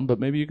sewn on him, but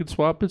maybe you could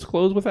swap his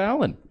clothes with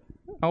Alan,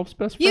 Alf's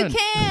best friend. You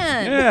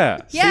can. Yeah.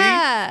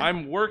 Yeah. See?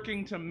 I'm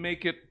working to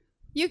make it.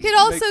 You could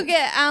also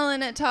get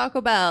Alan at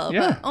Taco Bell,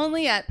 Yeah. but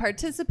only at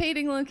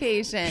participating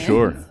locations.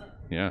 Sure.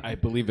 Yeah. I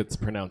believe it's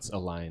pronounced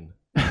Align.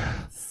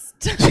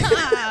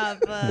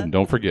 Stop. And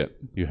don't forget,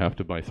 you have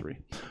to buy 3.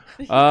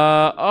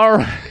 All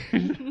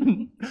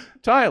right.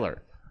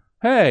 Tyler.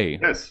 Hey.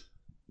 Yes.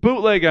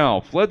 Bootleg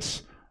Alf.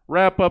 Let's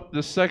wrap up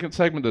this second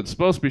segment that's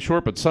supposed to be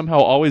short, but somehow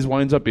always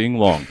winds up being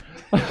long.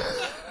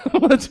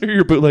 Let's hear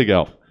your Bootleg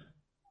Alf.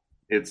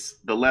 It's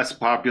the less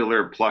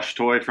popular plush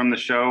toy from the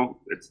show.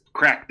 It's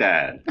Crack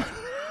Dad.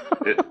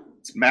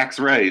 It's Max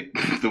Wright,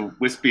 the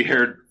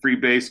wispy-haired,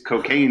 free-based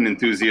cocaine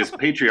enthusiast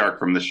patriarch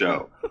from the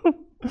show.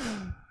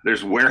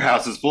 There's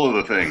warehouses full of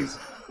the things.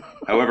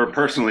 However,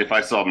 personally, if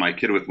I saw my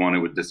kid with one, it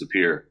would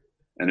disappear,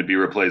 and it'd be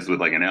replaced with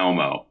like an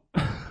Elmo.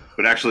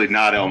 But actually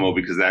not Elmo,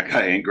 because that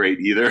guy ain't great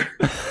either.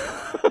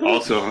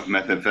 Also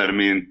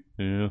methamphetamine.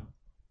 Yeah.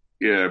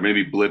 Yeah,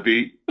 maybe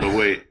Blippi. But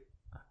wait,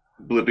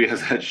 Blippi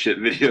has that shit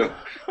video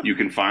you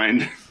can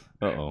find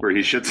where he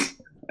shits.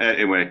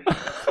 Anyway,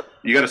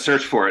 you got to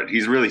search for it.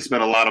 He's really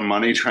spent a lot of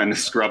money trying to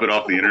scrub it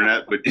off the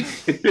internet, but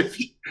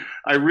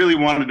I really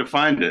wanted to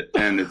find it,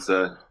 and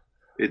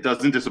it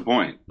doesn't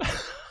disappoint.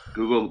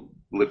 Google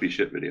Blippi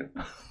shit video.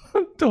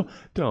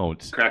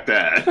 Don't. Crack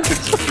that.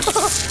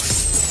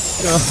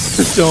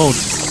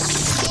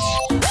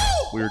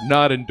 Don't. We're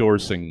not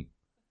endorsing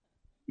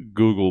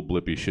Google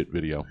Blippi shit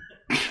video.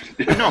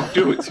 No,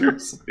 do it,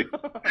 seriously.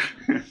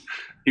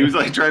 He was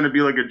like trying to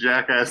be like a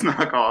Jackass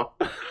knockoff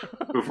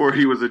before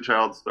he was a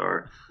child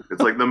star.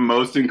 It's like the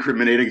most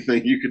incriminating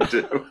thing you could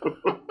do.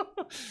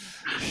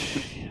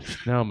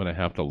 Now I'm going to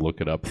have to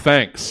look it up.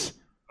 Thanks.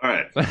 All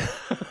right.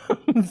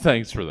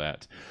 Thanks for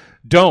that.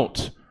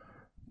 Don't.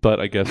 But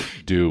I guess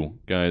do,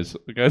 guys.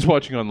 The guys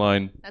watching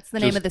online. That's the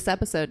name of this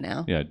episode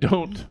now. Yeah,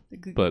 don't.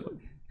 But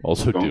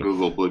also Don't do.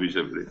 Google Blippi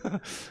shit video.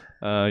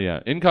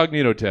 Yeah,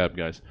 incognito tab,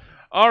 guys.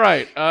 All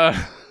right.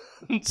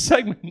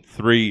 Segment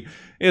 3.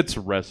 It's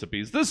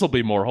recipes. This will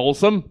be more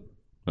wholesome.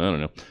 I don't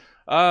know.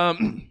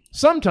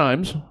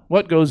 Sometimes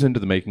what goes into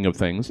the making of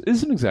things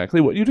isn't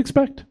exactly what you'd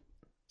expect.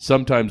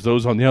 Sometimes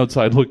those on the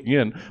outside looking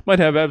in might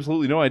have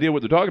absolutely no idea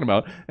what they're talking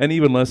about, and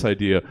even less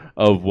idea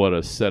of what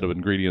a set of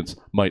ingredients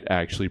might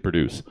actually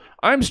produce.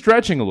 I'm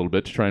stretching a little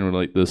bit to try and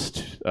relate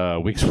this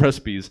week's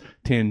recipes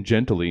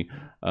tangentially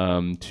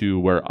to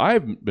where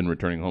I've been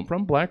returning home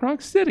from, Black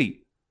Rock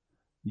City.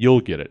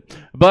 You'll get it.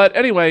 But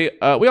anyway,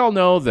 we all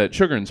know that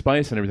sugar and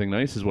spice and everything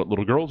nice is what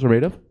little girls are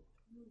made of,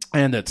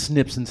 and that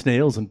snips and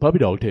snails and puppy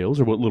dog tails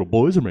are what little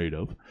boys are made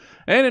of.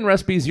 And in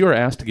recipes, you're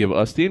asked to give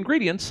us the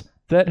ingredients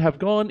that have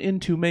gone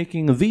into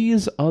making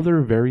these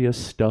other various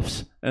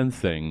stuffs and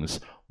things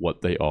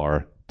what they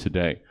are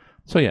today.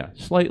 So yeah,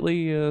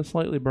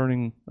 slightly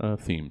burning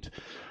themed.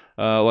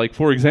 Like,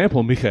 for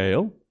example,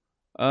 Mikhail,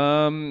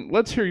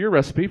 let's hear your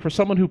recipe for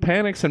someone who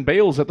panics and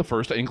bails at the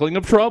first inkling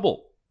of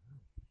trouble.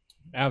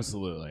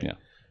 Absolutely.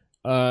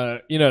 Yeah.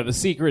 The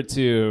secret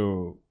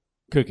to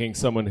cooking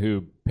someone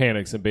who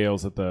panics and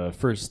bails at the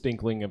first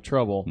inkling of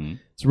trouble,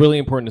 it's really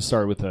important to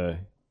start with a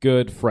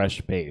good,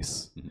 fresh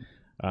base.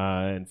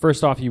 And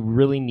first off, you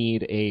really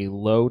need a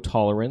low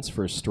tolerance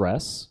for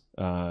stress.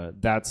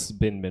 That's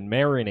been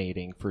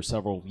marinating for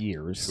several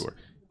years. Sure.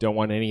 Don't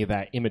want any of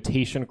that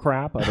imitation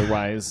crap.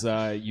 Otherwise,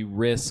 you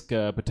risk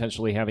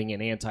potentially having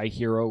an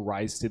anti-hero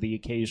rise to the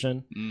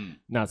occasion.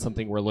 Not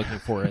something we're looking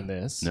for in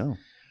this. No.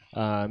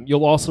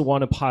 You'll also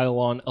want to pile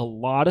on a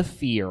lot of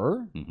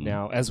fear.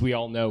 Now, as we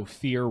all know,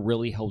 fear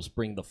really helps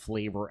bring the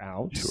flavor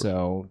out. Sure.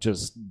 So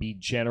just be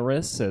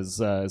generous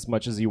as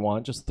much as you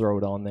want. Just throw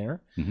it on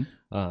there.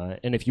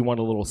 And if you want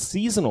a little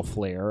seasonal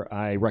flair,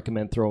 I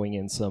recommend throwing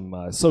in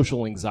some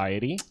social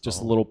anxiety.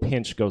 Just a little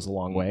pinch goes a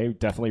long way.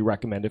 Definitely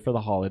recommend it for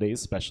the holidays,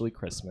 especially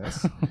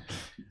Christmas.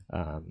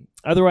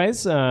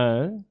 Otherwise,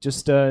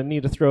 just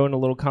need to throw in a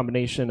little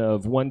combination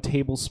of 1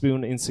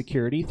 tablespoon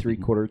insecurity,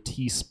 3/4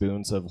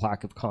 teaspoons of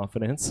lack of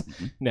confidence.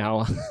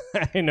 Now,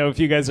 I know if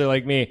you guys are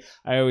like me,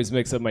 I always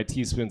mix up my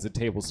teaspoons and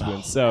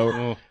tablespoons.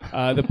 So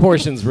the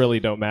portions really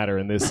don't matter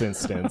in this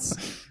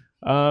instance.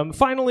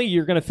 Finally,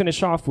 you're going to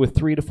finish off with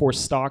 3 to 4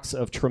 stalks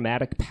of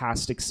traumatic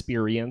past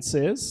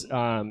experiences.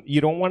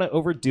 You don't want to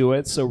overdo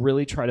it, so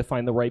really try to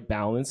find the right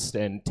balance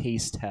and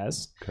taste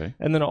test. Okay.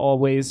 And then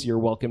always, you're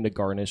welcome to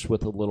garnish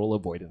with a little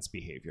avoidance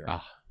behavior.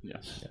 Ah,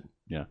 yes.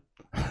 Yeah.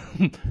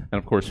 And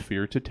of course,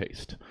 fear to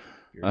taste.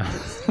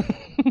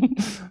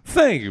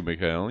 Thank you,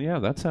 Mikhail. Yeah,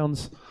 that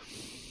sounds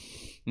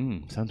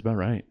about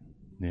right.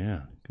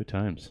 Yeah, good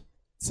times.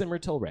 Simmer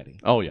till ready.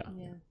 Oh, yeah.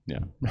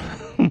 Yeah.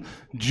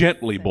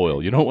 Gently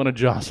boil. You don't want to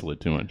jostle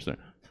it too much there.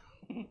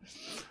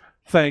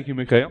 Thank you,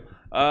 Mikhail.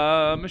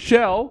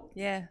 Michelle.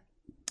 Yeah.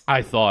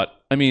 I thought,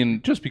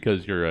 just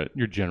because you're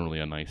generally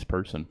a nice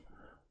person,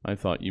 I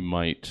thought you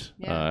might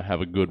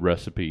have a good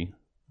recipe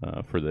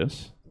for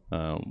this.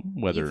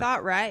 You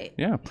thought right.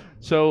 Yeah.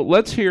 So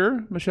let's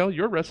hear, Michelle,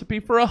 your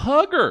recipe for a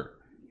hugger.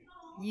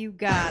 You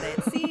got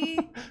it. See?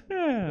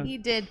 Yeah. He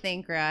did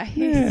think right.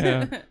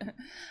 Yeah.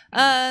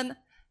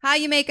 How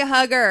you make a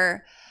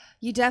hugger?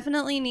 You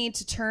definitely need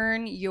to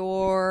turn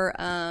your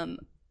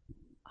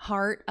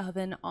heart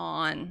oven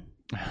on.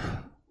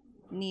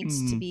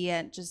 Needs to be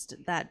at just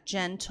that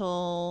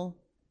gentle,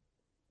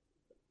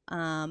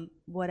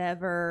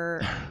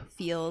 whatever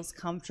feels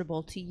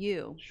comfortable to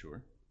you.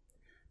 Sure.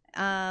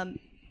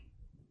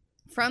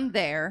 From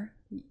there,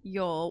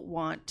 you'll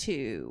want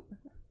to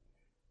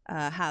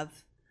have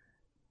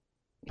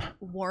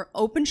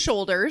open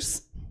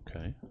shoulders.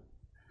 Okay.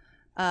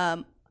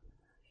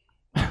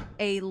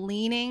 A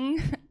leaning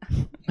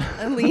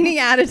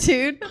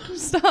attitude.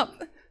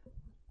 Stop.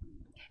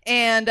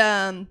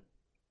 And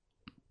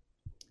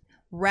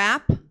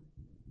wrap.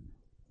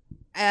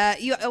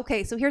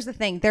 Okay, so here's the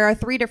thing. There are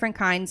 3 different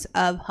kinds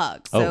of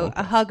hugs. So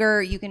a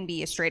hugger, you can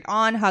be a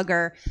straight-on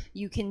hugger.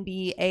 You can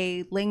be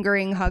a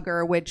lingering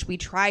hugger, which we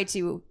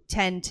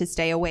tend to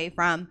stay away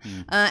from.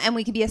 And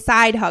we can be a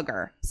side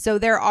hugger. So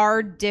there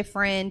are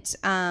different,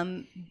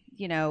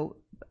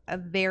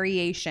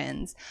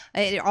 variations.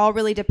 It all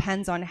really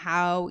depends on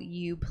how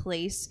you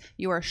place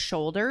your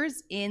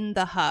shoulders in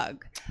the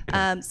hug.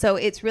 So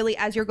it's really,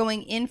 as you're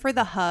going in for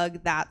the hug,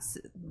 that's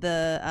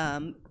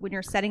the when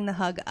you're setting the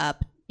hug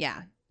up.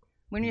 Yeah.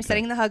 When you're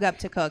setting the hug up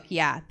to cook,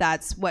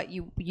 that's what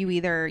you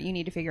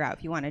need to figure out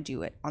if you want to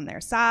do it on their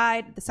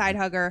side, the side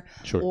hugger,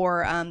 sure,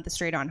 or the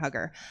straight on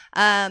hugger.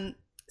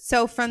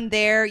 So from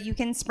there, you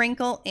can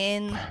sprinkle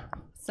in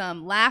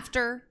some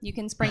laughter. You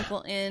can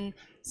sprinkle in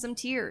some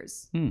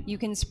tears. You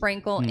can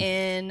sprinkle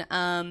in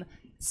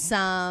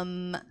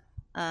some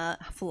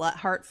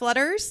heart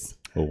flutters.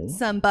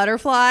 Some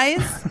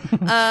butterflies,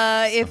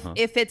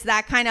 if it's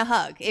that kind of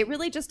hug. It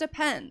really just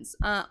depends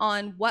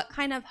on what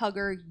kind of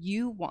hugger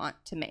you want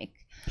to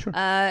make. Sure.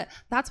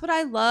 That's what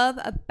I love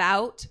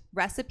about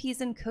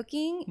recipes and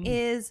cooking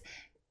is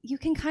you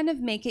can kind of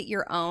make it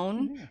your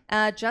own,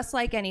 just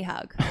like any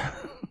hug.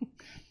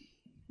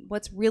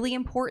 What's really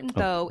important,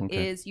 though,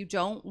 is you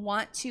don't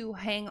want to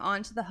hang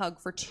on to the hug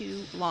for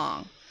too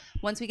long.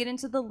 Once we get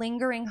into the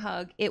lingering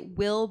hug, it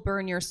will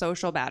burn your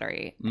social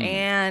battery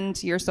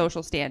and your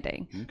social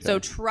standing. Okay. So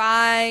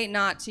try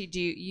not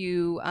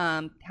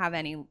to have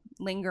any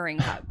lingering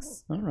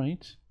hugs. All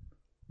right.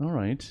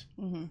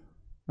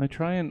 I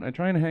try and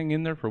hang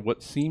in there for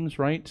what seems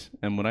right,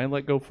 and when I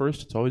let go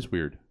first, it's always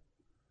weird.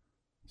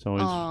 It's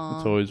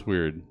always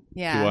weird.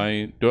 Yeah.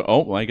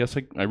 I guess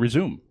I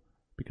resume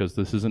because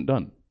this isn't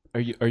done. Are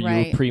you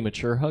a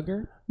premature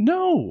hugger?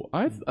 No,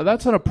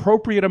 that's an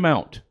appropriate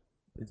amount.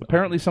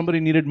 Apparently somebody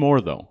needed more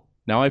though.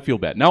 Now I feel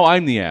bad. Now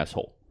I'm the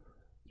asshole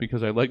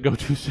because I let go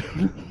too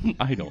soon.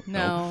 I don't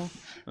know.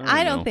 No.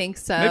 I don't think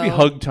so. Maybe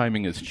hug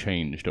timing has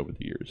changed over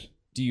the years.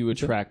 Do you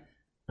attract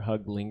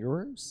hug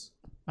lingerers?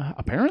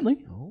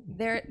 Apparently. Oh.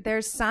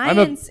 There's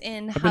science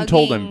in hugging. I've been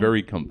told I'm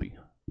very comfy.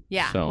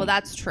 Yeah, So, well,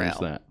 that's true. there's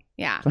that.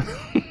 Yeah.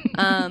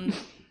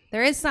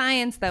 There is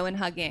science, though, in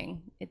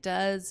hugging. It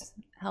does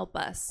help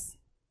us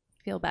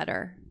feel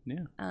better.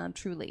 Yeah.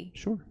 Truly.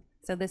 Sure.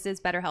 So this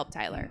is BetterHelp,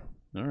 Tyler.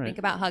 All right. Think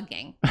about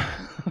hugging.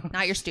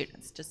 Not your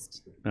students,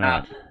 just All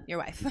right. your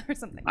wife or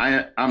something.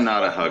 I'm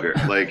not a hugger.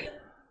 Like,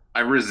 I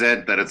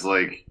resent that it's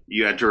like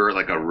you enter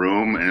like a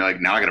room and you're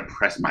like, now I gotta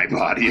press my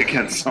body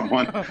against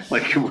someone.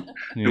 Like,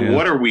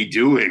 what are we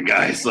doing,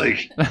 guys?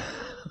 Like,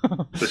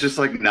 it's just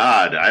like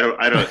nod. I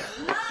don't.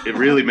 It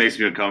really makes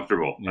me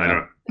uncomfortable. Yeah. I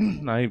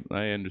don't.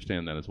 I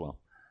understand that as well.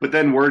 But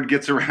then word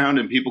gets around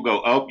and people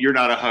go, "Oh, you're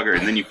not a hugger,"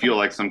 and then you feel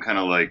like some kind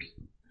of like,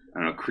 I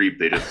don't know, creep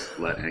they just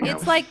let hang out.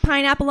 It's like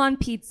pineapple on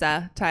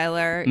pizza,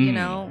 Tyler. You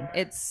know,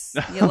 it's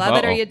you love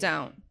it or you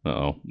don't.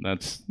 Uh-oh.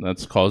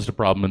 That's caused a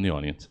problem in the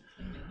audience.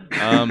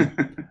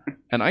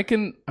 And I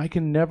can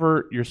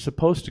never. You're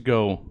supposed to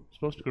go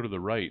to the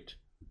right,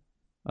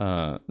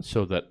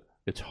 so that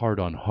it's heart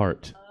on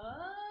heart.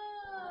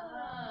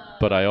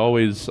 But I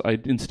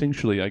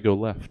instinctually I go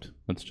left.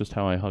 That's just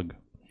how I hug.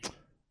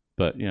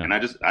 But yeah. And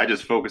I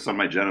just focus on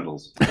my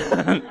genitals.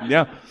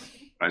 Yeah.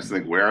 I just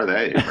think, where are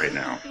they right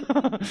now?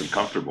 I'm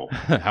comfortable.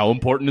 How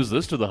important is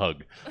this to the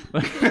hug?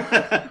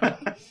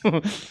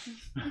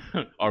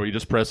 Are we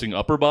just pressing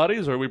upper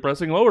bodies or are we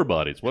pressing lower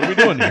bodies? What are we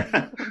doing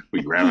here?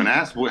 We grab an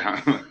ass.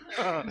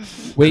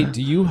 Wait,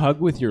 do you hug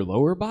with your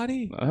lower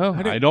body?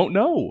 I don't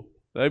know.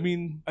 I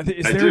mean, I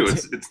do.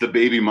 It's the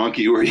baby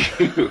monkey where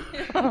you.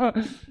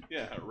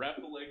 Yeah, wrap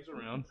the legs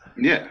around.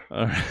 Yeah.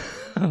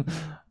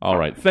 All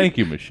right. Thank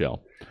you,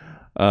 Michelle.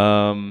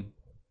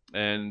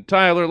 And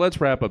Tyler,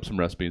 let's wrap up some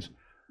recipes.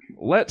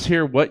 Let's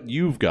hear what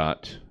you've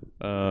got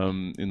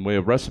in way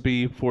of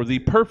recipe for the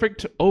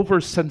perfect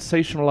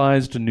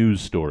over-sensationalized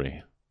news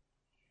story.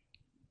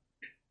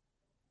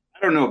 I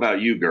don't know about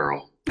you,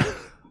 girl,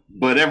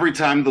 but every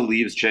time the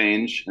leaves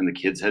change and the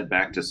kids head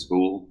back to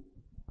school,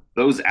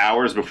 those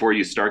hours before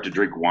you start to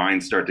drink wine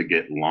start to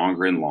get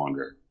longer and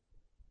longer.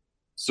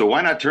 So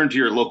why not turn to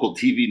your local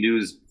TV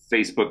news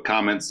Facebook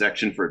comment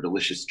section for a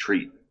delicious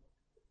treat?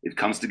 It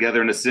comes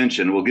together in a cinch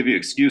and will give you an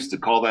excuse to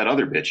call that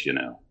other bitch, you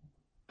know.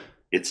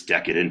 It's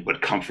decadent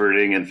but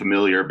comforting and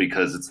familiar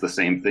because it's the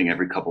same thing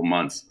every couple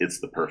months. It's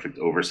the perfect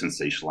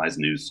over-sensationalized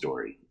news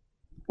story.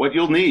 What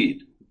you'll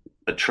need: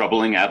 a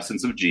troubling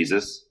absence of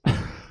Jesus,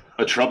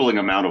 a troubling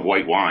amount of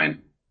white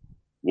wine,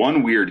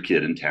 one weird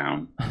kid in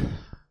town,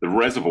 the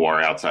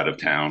reservoir outside of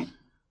town,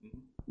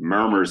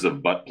 murmurs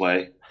of butt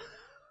play,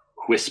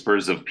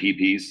 whispers of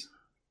pee-pees,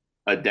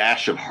 a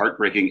dash of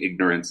heartbreaking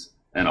ignorance,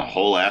 and a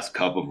whole ass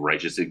cup of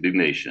righteous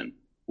indignation.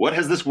 What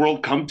has this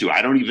world come to?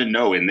 I don't even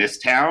know. In this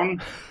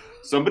town,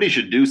 somebody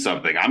should do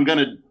something. I'm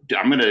gonna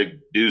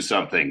do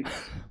something.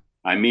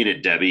 I mean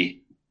it,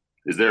 Debbie.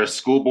 Is there a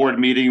school board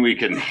meeting we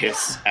can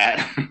hiss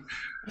at?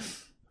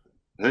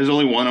 There's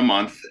only one a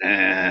month,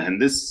 and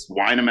this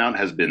wine amount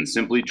has been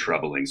simply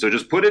troubling. So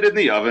just put it in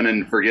the oven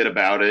and forget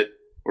about it,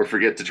 or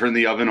forget to turn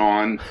the oven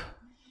on.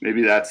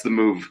 Maybe that's the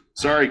move.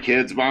 Sorry,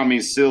 kids,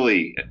 mommy's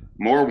silly.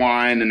 More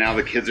wine, and now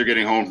the kids are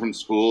getting home from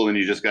school, and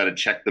you just got to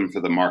check them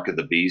for the mark of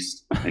the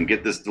beast and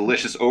get this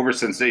delicious,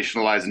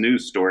 over-sensationalized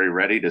news story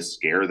ready to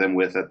scare them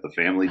with at the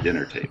family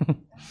dinner table.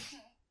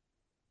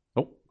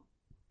 Oh.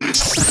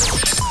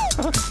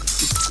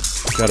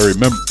 Gotta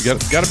remember,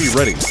 gotta be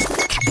ready.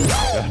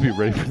 Gotta be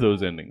ready for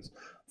those endings.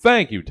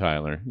 Thank you,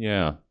 Tyler.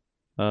 Yeah.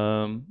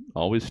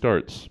 Always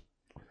starts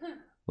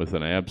with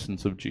an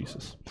absence of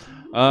Jesus.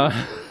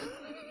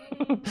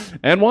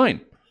 And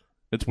wine.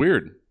 It's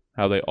weird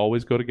how they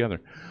always go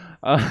together.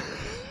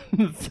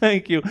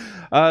 Thank you.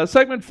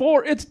 Segment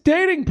 4, it's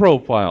dating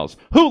profiles.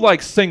 Who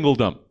likes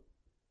singledom?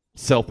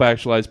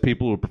 Self-actualized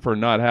people who prefer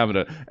not having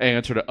to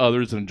answer to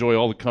others and enjoy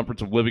all the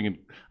comforts of living in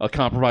a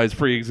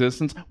compromise-free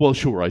existence? Well,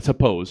 sure, I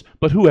suppose.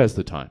 But who has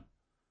the time?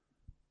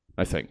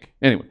 I think.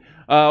 Anyway,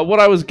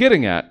 what I was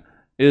getting at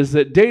is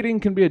that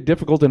dating can be a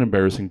difficult and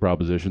embarrassing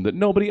proposition that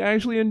nobody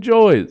actually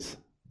enjoys.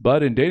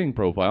 But in Dating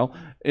Profile,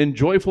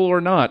 enjoyful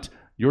or not,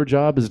 your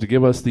job is to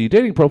give us the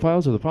dating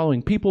profiles of the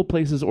following people,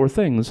 places, or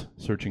things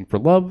searching for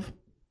love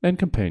and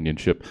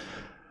companionship.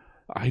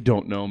 I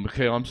don't know,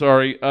 Mikhail. I'm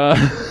sorry.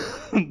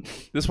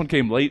 This one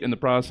came late in the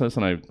process,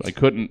 and I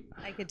couldn't.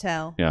 I could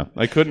tell. Yeah,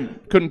 I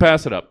couldn't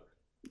pass it up.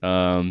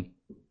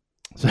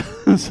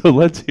 So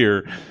let's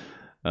hear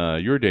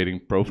your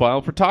dating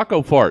profile for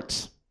taco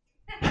farts.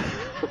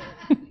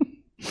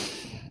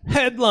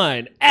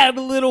 Headline: add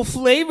a little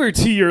flavor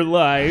to your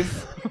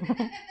life.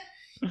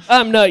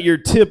 I'm not your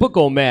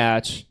typical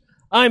match.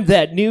 I'm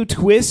that new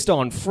twist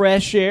on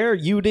fresh air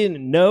you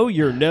didn't know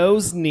your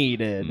nose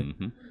needed.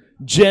 Mm-hmm.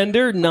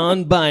 Gender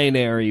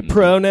non-binary.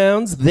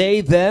 Pronouns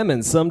they, them,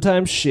 and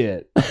sometimes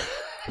shit.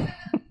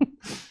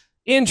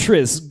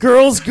 Interests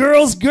girls,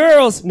 girls,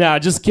 girls. Nah,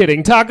 just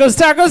kidding. Tacos,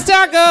 tacos,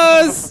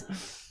 tacos.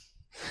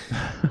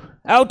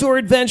 Outdoor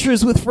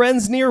adventures with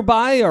friends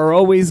nearby are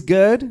always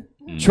good.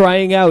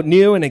 Trying out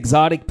new and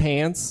exotic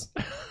pants.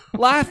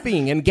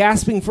 Laughing and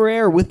gasping for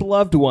air with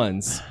loved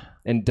ones.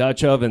 And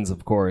Dutch ovens,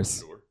 of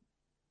course.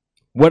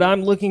 What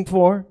I'm looking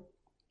for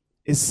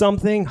is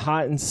something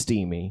hot and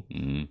steamy.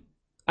 Mm.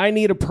 I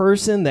need a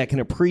person that can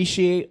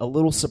appreciate a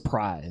little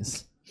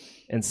surprise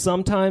and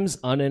sometimes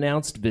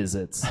unannounced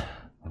visits.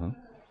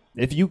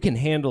 If you can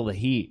handle the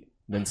heat,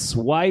 then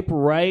swipe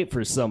right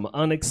for some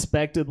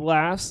unexpected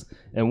laughs,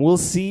 and we'll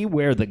see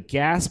where the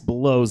gas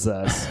blows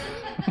us.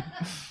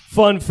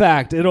 Fun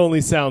fact, it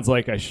only sounds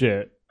like I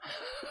shit.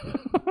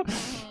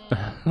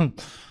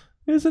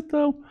 Is it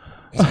though?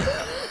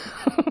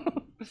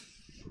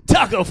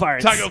 Taco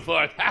farts. Taco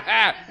fart.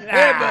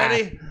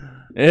 Hey,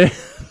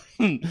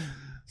 buddy.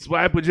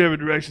 Swipe whichever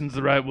direction's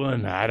the right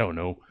one. I don't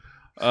know.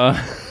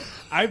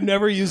 I've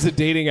never used a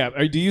dating app.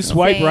 Do you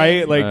swipe Same.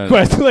 right?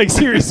 Like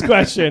serious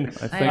question. I I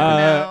think, don't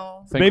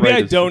know. Maybe right I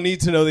is- don't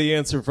need to know the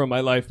answer for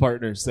my life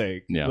partner's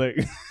sake. Yeah. Like,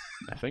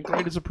 I think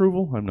right is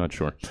approval. I'm not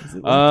sure.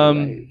 it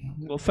right?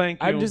 Well,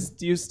 thank you. I'm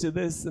just used to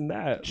this and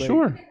that. Like,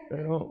 Sure. I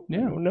don't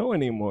Yeah. know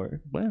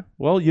anymore.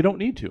 Well, you don't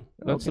need to.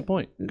 That's the Okay.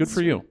 point. Good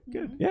for you.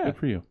 Good. Yeah. Good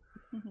for you.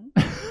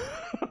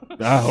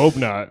 I hope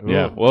not.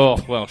 Yeah.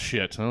 Well,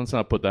 shit. Let's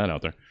not put that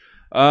out there.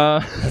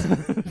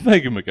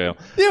 Thank you, Mikhail.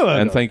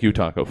 And thank you,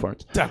 Taco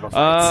Farts. Taco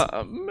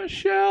farts.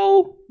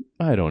 Michelle,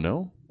 I don't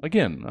know.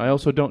 Again, I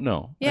also don't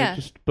know. Yeah.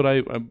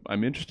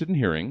 I'm interested in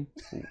hearing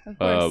Of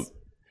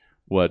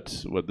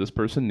course. what this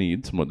person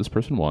needs and what this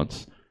person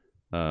wants,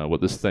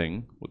 what this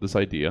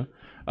idea.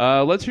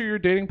 Let's hear your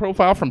dating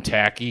profile from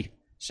Tacky.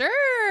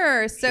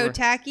 Sure. So Sure.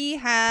 Tacky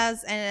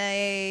has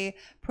a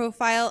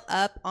profile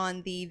up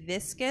on the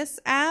Viscus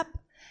app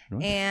Sure.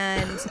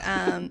 and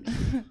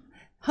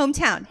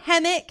hometown,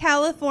 Hemet,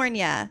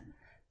 California.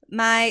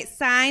 My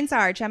signs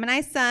are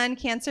Gemini Sun,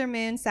 Cancer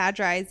Moon, Sag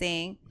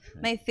Rising.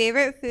 My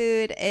favorite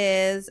food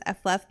is a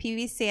fluff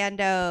PV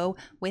sando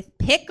with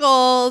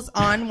pickles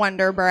on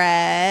Wonder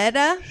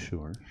Bread.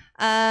 Sure.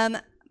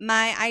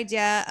 My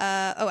idea.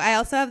 I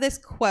also have this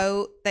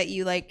quote that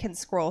you can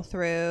scroll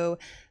through.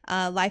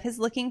 Life is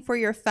looking for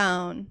your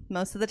phone.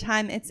 Most of the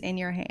time, it's in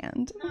your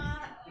hand.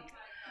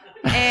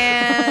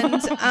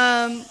 And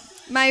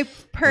my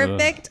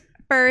perfect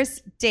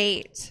first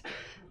date.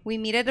 We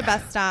meet at a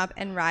bus stop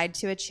and ride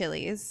to a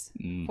Chili's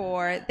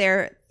for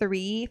their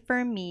 3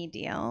 for Me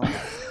deal.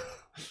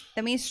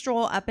 Then we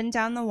stroll up and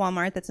down the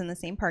Walmart that's in the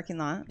same parking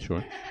lot.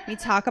 Sure. We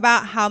talk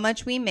about how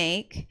much we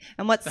make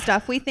and what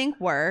stuff we think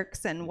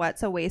works and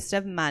what's a waste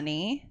of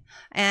money.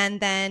 And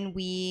then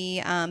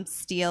we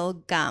steal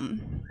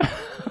gum.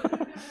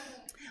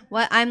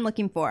 What I'm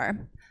looking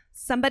for,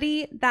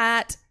 somebody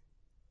that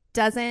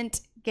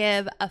doesn't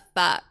give a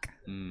fuck.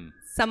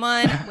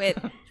 Someone with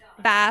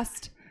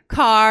fast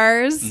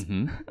cars.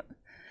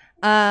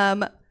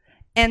 Mm-hmm.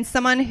 And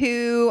someone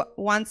who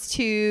wants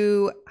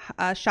to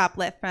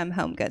shoplift from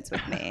Home Goods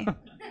with me.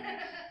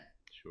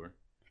 Sure.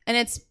 And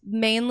it's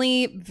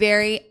mainly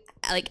very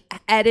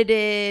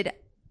edited,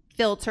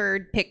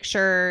 filtered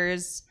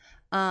pictures,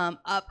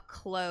 up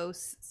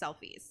close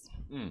selfies.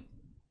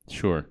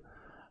 Sure.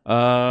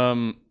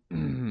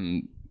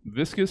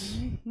 Viscous.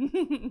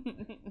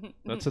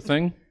 That's a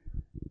thing.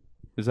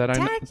 Is that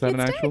an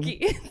actual?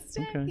 It's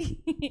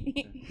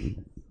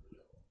tacky.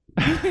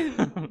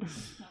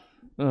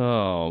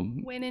 Oh,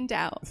 When in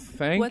doubt.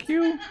 thank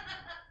you,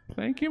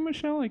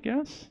 Michelle. I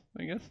guess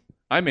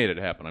I made it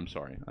happen. I'm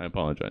sorry. I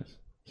apologize.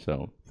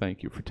 So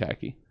thank you for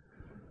Tacky.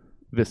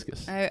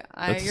 Viscous. That's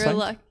the You're same?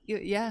 lucky.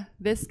 Yeah,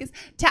 viscous.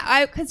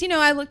 Because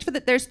I looked for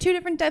there's 2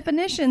 different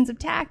definitions of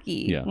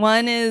tacky. Yeah.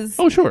 One is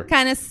Oh, sure.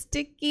 kind of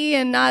sticky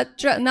and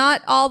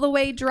not all the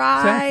way dry,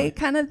 Exactly.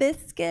 kind of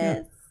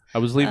viscous. I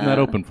was leaving that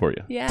open for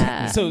you.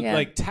 Yeah. So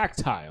yeah.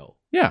 tactile.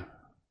 Yeah,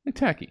 like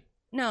tacky,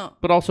 No,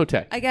 but also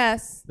tacky. I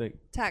guess Like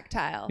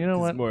tactile. You know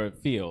it's what? more a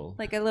feel.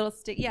 Like a little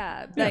stick.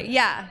 Yeah.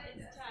 Yeah.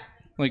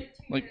 Like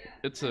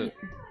it's a.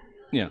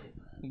 Yeah,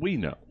 we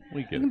know.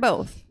 We get it.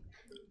 Both.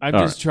 I'm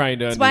All just trying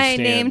to That's why I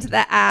understand named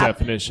the app.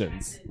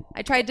 definitions.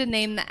 I tried to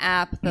name the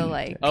app the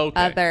Okay.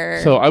 other.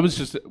 So I was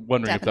just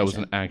wondering if that was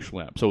an definition.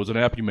 actual app. So it was an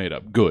app you made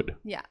up. Good.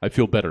 Yeah. I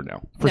feel better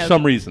now. For No.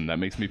 some reason, that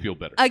makes me feel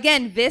better.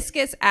 Again,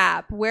 Viscous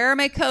app. Where are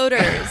my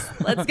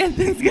coders? Let's get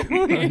this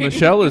going.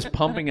 Michelle is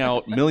pumping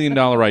out $1 million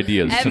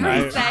ideas Every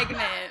tonight.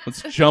 segment.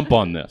 Let's jump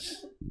on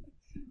this.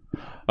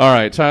 All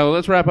right, Tyler,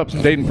 let's wrap up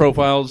some dating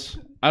profiles.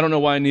 I don't know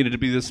why I needed to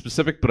be this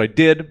specific, but I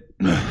did.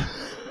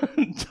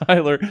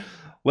 Tyler,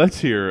 let's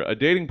hear a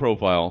dating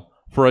profile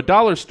for a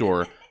dollar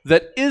store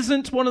that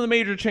isn't one of the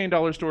major chain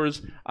dollar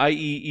stores, i.e.,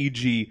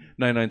 e.g.,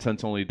 99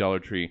 cents only, Dollar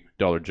Tree,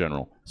 Dollar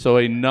General. So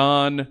a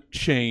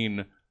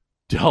non-chain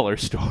dollar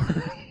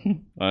store.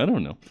 I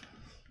don't know.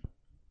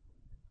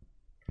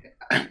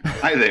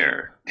 Hi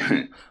there.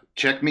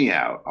 Check me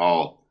out.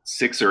 All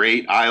 6 or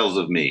 8 aisles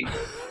of me.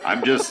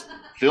 I'm just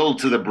filled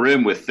to the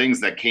brim with things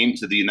that came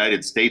to the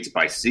United States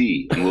by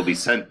sea and will be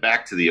sent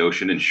back to the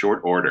ocean in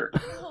short order.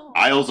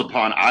 Aisles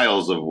upon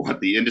aisles of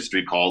what the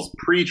industry calls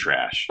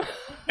pre-trash.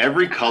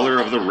 Every color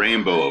of the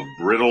rainbow of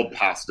brittle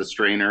pasta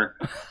strainer,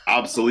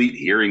 obsolete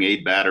hearing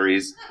aid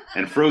batteries,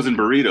 and frozen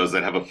burritos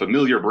that have a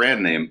familiar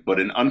brand name but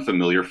an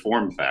unfamiliar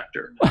form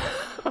factor.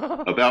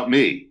 About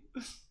me.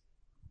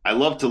 I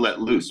love to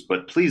let loose,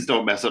 but please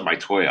don't mess up my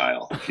toy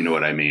aisle, if you know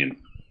what I mean.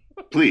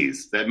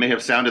 Please. That may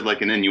have sounded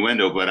like an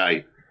innuendo, but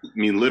I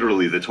mean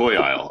literally the toy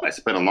aisle. I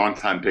spent a long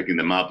time picking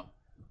them up,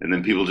 and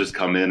then people just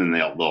come in and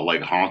they'll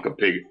like honk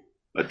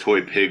a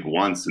toy pig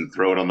once and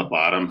throw it on the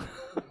bottom.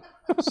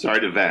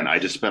 Sorry to vent. I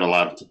just spent a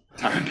lot of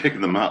time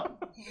picking them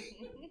up.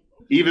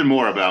 Even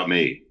more about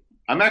me.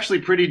 I'm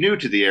actually pretty new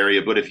to the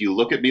area, but if you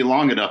look at me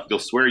long enough, you'll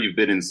swear you've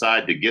been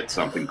inside to get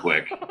something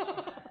quick.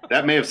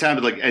 That may have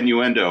sounded like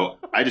innuendo.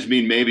 I just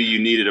mean maybe you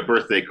needed a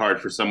birthday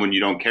card for someone you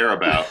don't care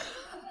about.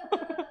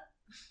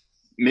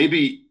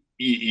 Maybe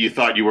you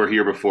thought you were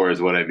here before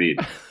is what I mean.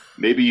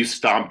 Maybe you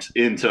stomped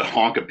in to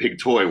honk a pig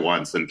toy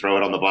once and throw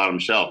it on the bottom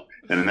shelf.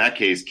 And in that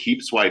case,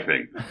 keep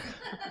swiping.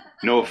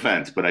 No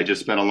offense, but I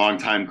just spent a long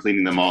time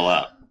cleaning them all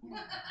up.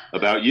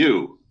 About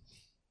you,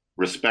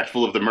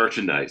 respectful of the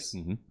merchandise.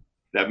 Mm-hmm.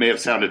 That may have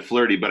sounded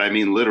flirty, but I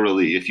mean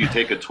literally, if you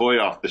take a toy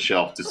off the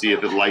shelf to see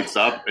if it lights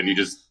up and you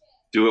just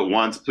do it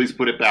once, please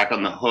put it back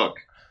on the hook.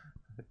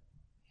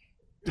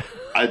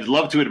 I'd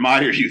love to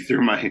admire you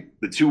through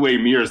the two-way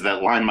mirrors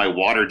that line my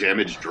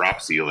water-damaged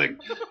drop ceiling.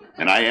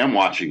 And I am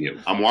watching you.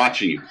 I'm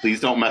watching you. Please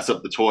don't mess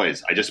up the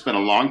toys. I just spent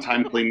a long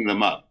time cleaning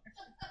them up.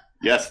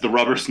 Yes, the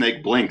rubber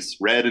snake blinks,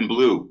 red and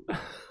blue.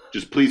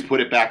 Just please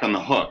put it back on the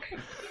hook.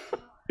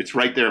 It's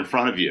right there in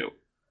front of you.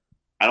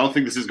 I don't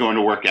think this is going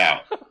to work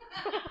out.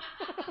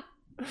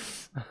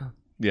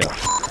 Yeah.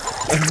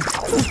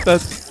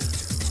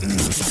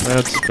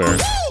 That's fair.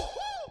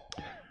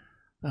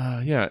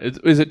 Yeah.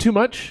 Is it too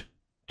much?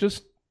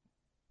 Just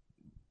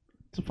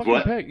it's a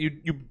fucking peg.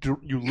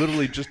 You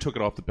literally just took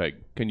it off the peg.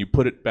 Can you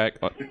put it back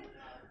on?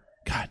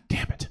 God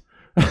damn it.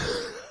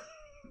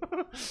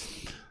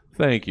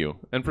 Thank you.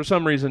 And for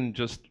some reason,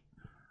 just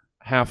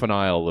half an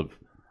aisle of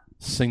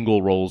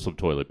single rolls of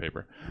toilet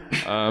paper.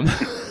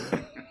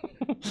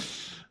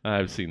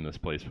 I've seen this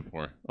place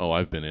before. Oh,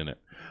 I've been in it.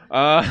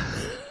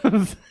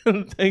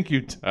 Thank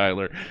you,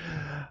 Tyler.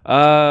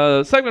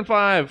 Segment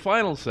 5,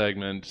 final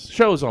segment.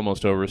 Show's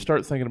almost over.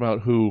 Start thinking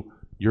about who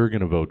you're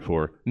going to vote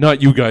for.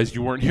 Not you guys.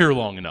 You weren't here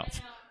long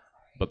enough.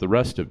 But the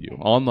rest of you,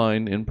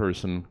 online, in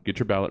person, get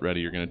your ballot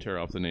ready. You're going to tear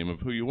off the name of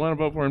who you want to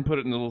vote for and put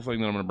it in the little thing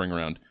that I'm going to bring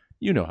around.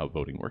 You know how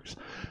voting works.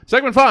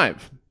 Segment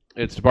 5.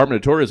 It's Department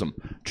of Tourism.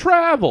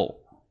 Travel.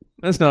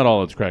 That's not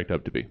all it's cracked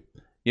up to be.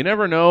 You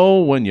never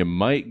know when you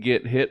might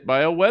get hit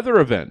by a weather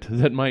event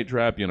that might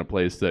trap you in a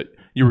place that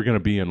you were going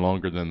to be in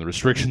longer than the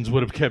restrictions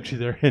would have kept you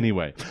there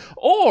anyway.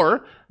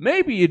 Or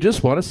maybe you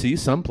just want to see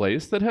some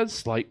place that has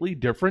slightly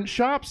different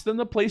shops than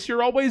the place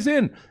you're always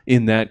in.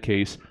 In that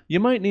case, you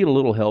might need a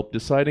little help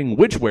deciding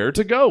where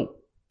to go.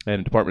 And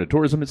in Department of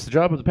Tourism, it's the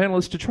job of the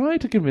panelists to try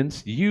to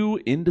convince you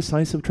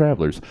indecisive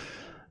travelers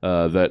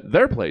that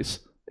their place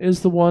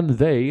is the one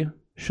they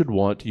should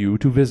want you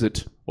to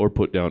visit or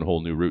put down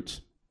whole new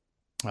routes.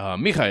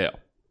 Mikhail,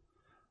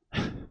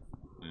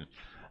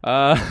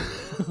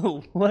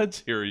 let's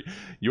hear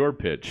your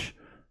pitch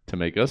to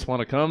make us want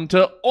to come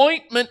to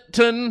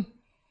Ointmenton.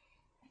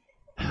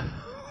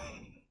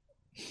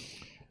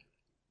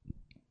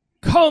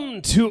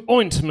 Come to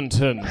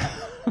Ointmenton,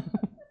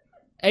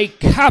 a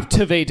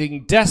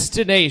captivating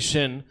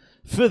destination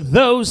for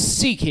those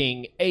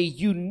seeking a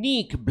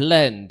unique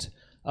blend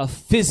of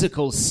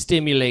physical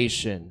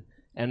stimulation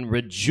and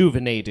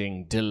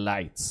rejuvenating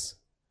delights.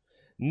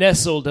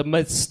 Nestled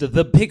amidst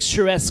the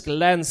picturesque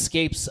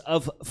landscapes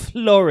of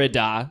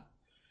Florida,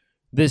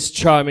 this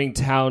charming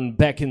town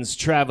beckons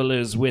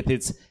travelers with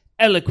its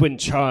eloquent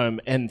charm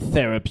and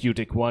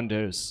therapeutic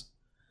wonders.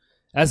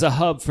 As a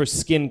hub for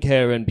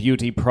skincare and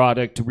beauty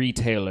product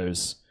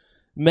retailers,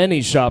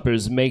 many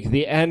shoppers make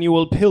the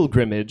annual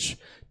pilgrimage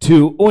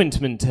to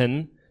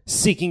Ointmenton,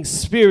 seeking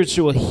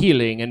spiritual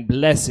healing and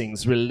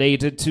blessings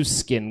related to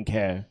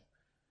skincare.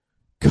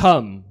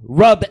 Come,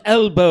 rub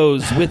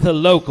elbows with the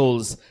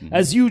locals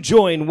as you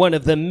join one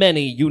of the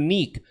many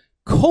unique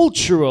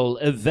cultural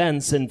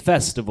events and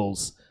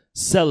festivals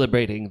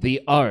celebrating the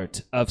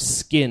art of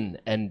skin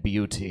and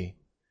beauty.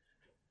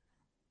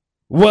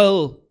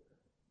 Well,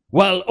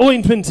 while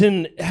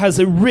Ointmenton has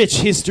a rich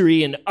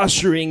history in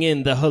ushering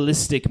in the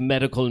holistic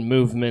medical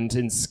movement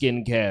in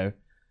skincare,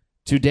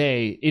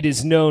 today it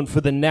is known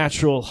for the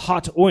natural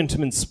hot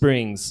ointment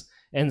springs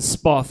and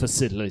spa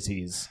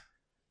facilities,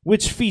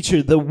 which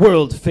feature the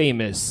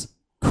world-famous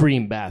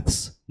cream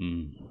baths.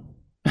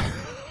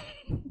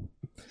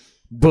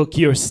 Book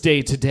your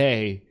stay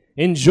today,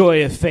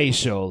 enjoy a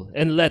facial,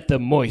 and let the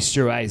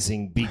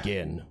moisturizing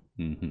begin.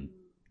 Mm-hmm.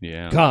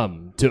 Yeah.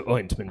 Come to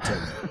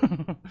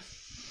Ointmenton.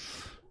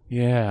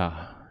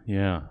 Yeah.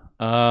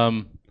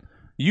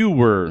 you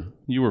were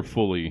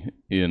fully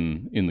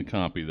in the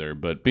copy there,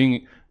 but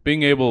being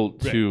able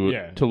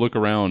to look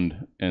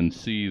around and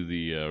see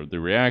the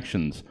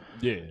reactions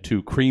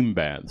to cream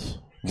baths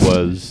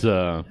was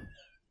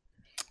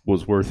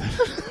worth it.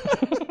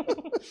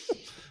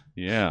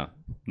 Yeah,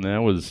 that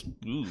was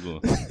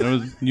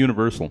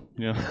universal.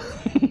 Yeah,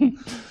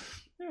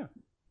 yeah.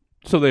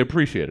 So they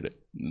appreciated it.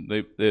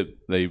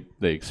 They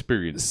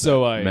experienced.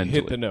 So I mentally.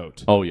 hit the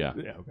note. Oh yeah.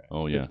 Yeah, okay.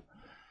 Oh yeah.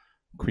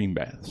 Cream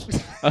baths.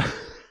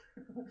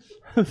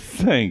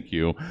 Thank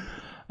you.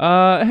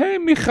 Hey,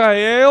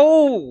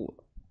 Mikhail.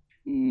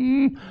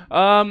 Where?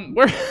 I'm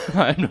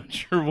not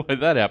sure why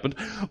that happened.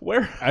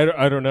 Where?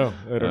 I don't know.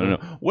 I don't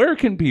know. Where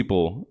can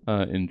people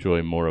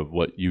enjoy more of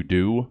what you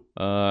do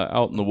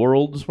out in the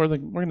world? Where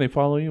can they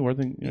follow you? Where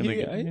they?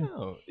 I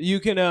know. You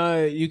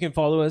can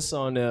follow us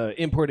on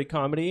Imported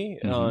Comedy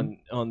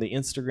on the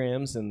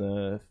Instagrams and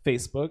the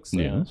Facebooks.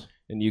 Yes.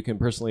 And you can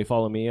personally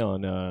follow me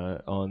on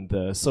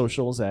the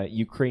socials at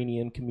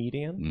Ukrainian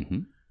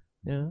Comedian.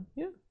 Mm-hmm.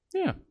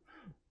 Yeah.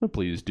 Well,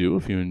 please do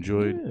if you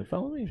enjoyed.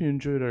 Follow me. If you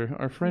enjoyed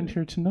our friend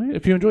here tonight.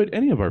 If you enjoyed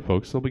any of our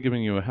folks, they'll be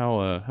giving you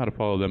how to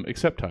follow them,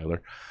 except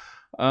Tyler.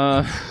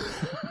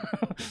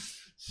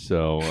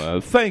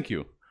 So thank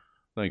you,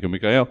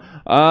 Mikhail.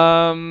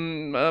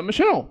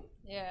 Michelle.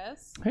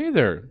 Yes. Hey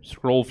there.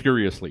 Scroll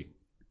furiously.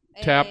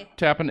 Hey.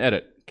 Tap and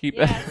edit. Keep.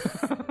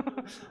 Yes.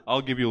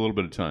 I'll give you a little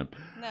bit of time.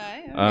 No,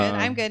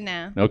 I'm good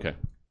now. Okay.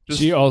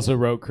 She also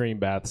wrote cream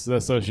baths, so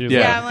she's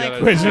Yeah, I'm like,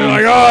 she's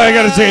like, oh, I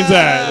gotta change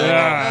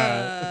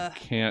that.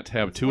 Can't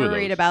have two of those.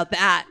 Worried about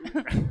that.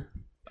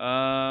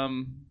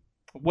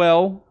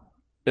 Well,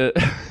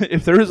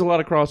 if there is a lot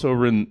of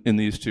crossover in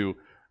these two,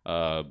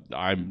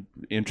 I'm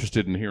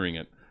interested in hearing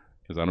it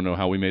because I don't know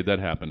how we made that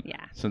happen.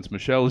 Yeah. Since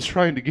Michelle is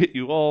trying to get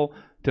you all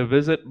to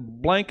visit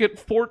Blanket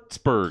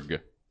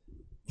Fortsburg.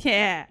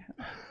 Yeah,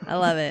 I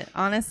love it.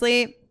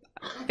 Honestly,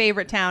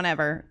 favorite town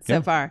ever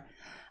so far.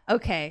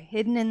 Okay,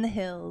 hidden in the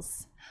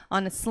hills,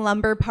 on a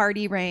slumber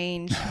party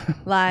range,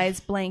 lies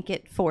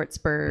Blanket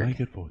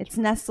Fortsburg. It's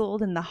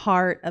nestled in the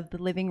heart of the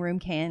Living Room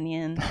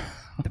Canyon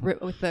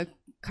with the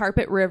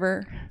Carpet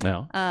River.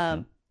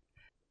 Yeah.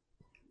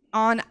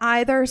 On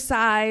either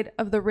side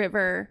of the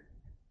river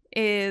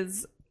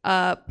is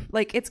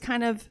it's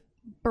kind of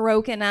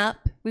broken up.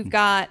 We've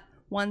got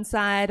one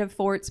side of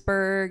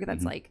Fortsburg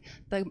that's like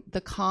the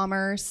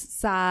commerce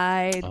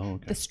side,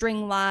 the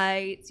string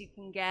lights you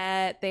can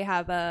get. They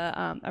have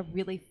a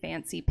really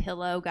fancy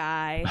pillow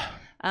guy.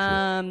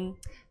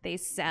 They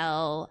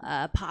sell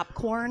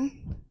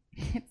popcorn.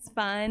 It's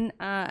fun.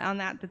 On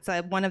that's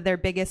one of their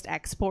biggest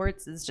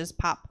exports is just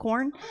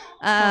popcorn.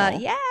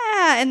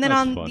 Yeah, and then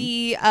That's on fun.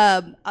 the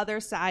other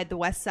side, the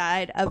west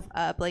side of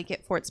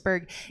Blanket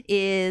Fortsburg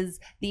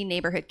is the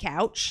Neighborhood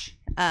Couch,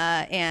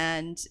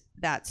 and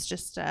that's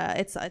just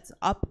it's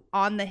up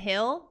on the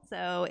hill,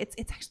 so it's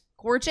actually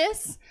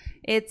gorgeous.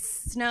 It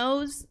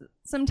snows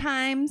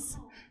sometimes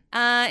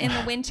in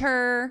the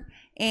winter.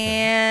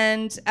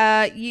 And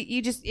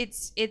you just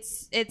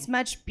it's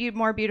much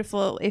more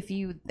beautiful if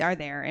you are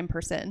there in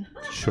person.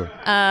 Sure.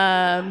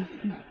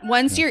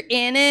 Once you're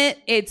in it,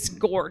 it's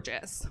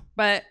gorgeous.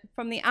 But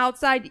from the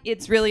outside,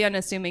 it's really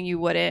unassuming you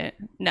wouldn't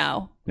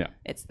know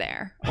it's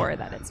there or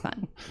that it's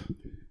fun.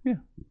 Yeah.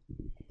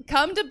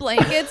 Come to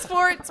Blankets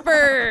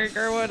Fortsburg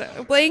or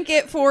what?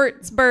 Blanket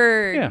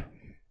Fortsburg. Yeah.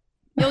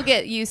 You'll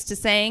get used to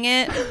saying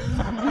it.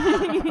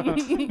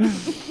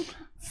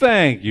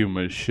 Thank you,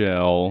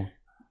 Michelle.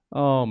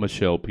 Oh,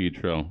 Michelle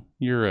Petro,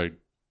 you're a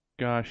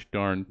gosh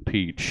darn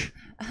peach.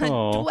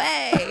 Oh.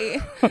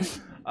 Dway.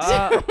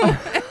 How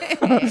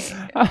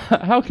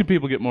can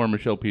people get more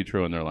Michelle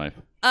Petro in their life?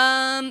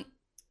 But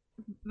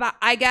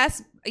I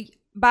guess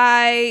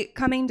by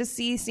coming to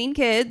see Scene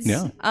Kids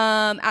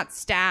at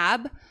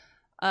Stab.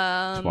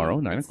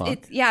 Tomorrow,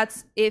 9:00.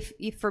 It's if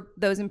for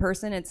those in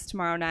person, it's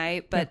tomorrow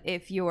night. But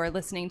if you're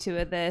listening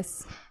to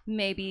this,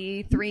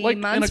 maybe 3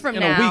 months from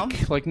now, a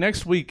week, like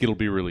next week, it'll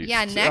be released.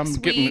 Yeah, next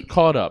I'm getting week.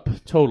 caught up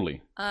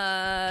totally.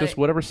 Just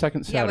whatever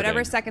second Saturday. Yeah,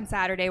 whatever second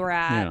Saturday we're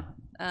at,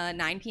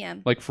 9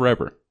 p.m. Like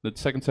forever. The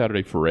second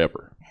Saturday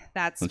forever.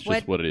 That's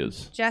just what it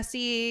is.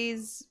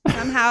 Jesse's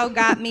somehow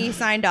got me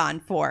signed on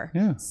for.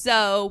 Yeah.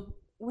 So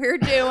we're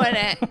doing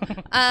it.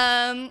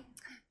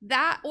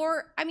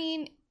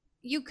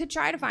 You could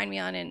try to find me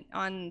on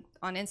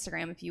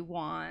Instagram if you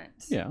want.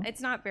 Yeah.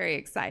 It's not very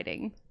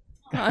exciting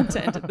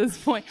content at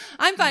this point.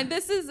 I'm fine.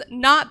 This is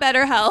not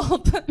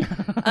BetterHelp.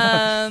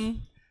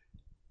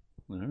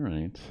 All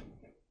right.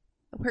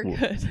 We're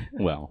good.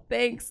 Well.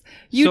 Thanks.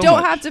 You so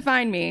don't much. have to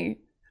find me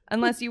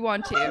unless you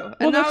want to.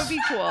 And that would be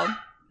cool.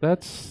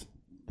 That's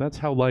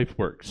how life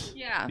works.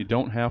 Yeah. You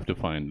don't have to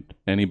find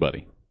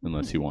anybody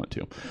unless you want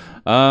to.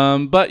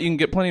 But you can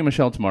get plenty of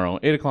Michelle tomorrow,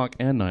 8:00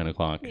 and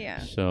 9:00. Yeah.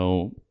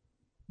 So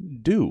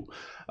do.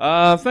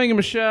 Thank you,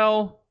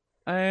 Michelle.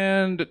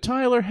 And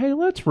Tyler, hey,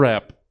 let's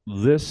wrap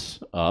this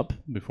up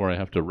before I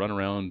have to run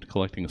around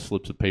collecting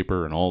slips of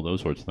paper and all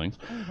those sorts of things.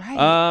 All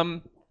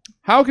right.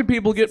 How can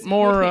people get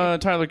more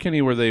Tyler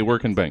Kinney where they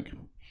work in bank?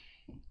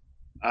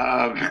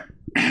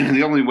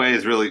 the only way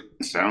is really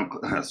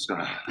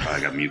I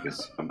got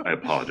mucus. I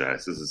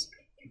apologize. This is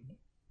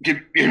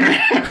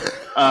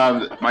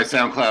my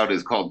SoundCloud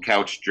is called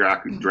Couch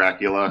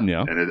Dracula,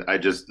 Yeah. and I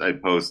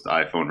post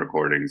iPhone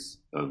recordings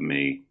of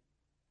me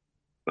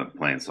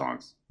playing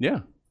songs. Yeah,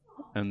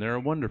 and they're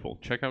wonderful.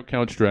 Check out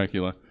Couch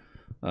Dracula.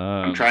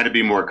 I'm trying to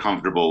be more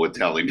comfortable with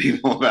telling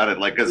people about it,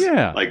 like, 'cause,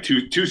 Yeah. like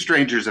two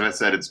strangers have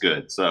said it's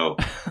good, so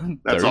that's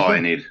There you all go. I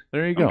need.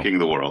 There you I'm go. king of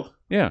the world.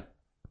 Yeah,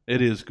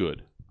 it is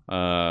good.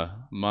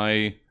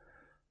 My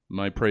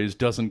praise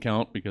doesn't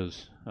count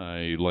because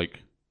I like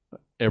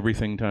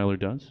everything Tyler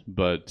does,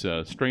 but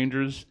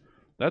strangers,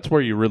 that's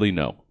where you really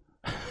know.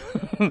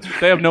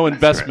 They have no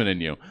investment in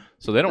you,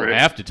 so they don't Right.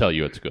 have to tell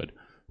you it's good.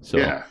 So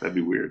Yeah, that'd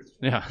be weird.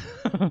 yeah.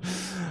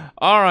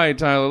 All right,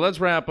 Tyler, let's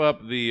wrap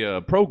up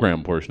the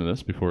program portion of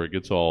this before it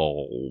gets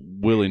all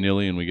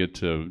willy-nilly and we get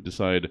to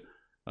decide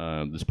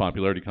this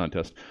popularity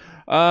contest.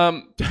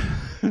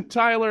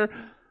 Tyler,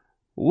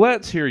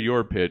 let's hear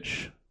your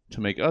pitch to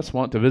make us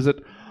want to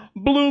visit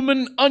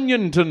Bloomin'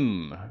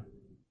 Onionton.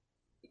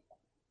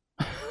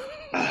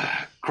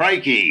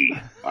 Crikey,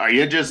 are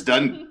you just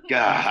done?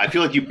 God, I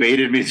feel like you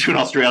baited me to an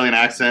Australian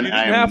accent. You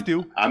didn't have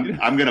to.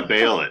 I'm gonna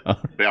bail it.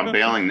 I'm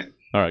bailing.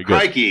 All right, go.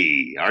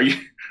 Crikey, are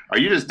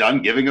you just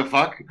done giving a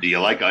fuck? Do you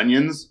like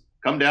onions?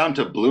 Come down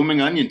to Blooming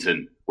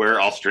Onionton,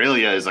 where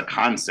Australia is a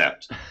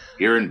concept.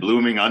 Here in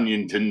Blooming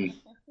Onionton,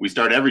 we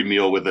start every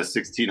meal with a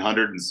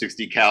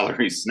 1,660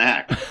 calorie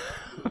snack.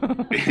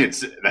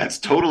 That's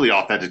totally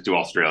authentic to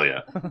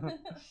Australia.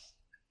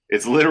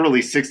 It's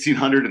literally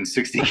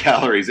 1,660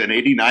 calories and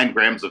 89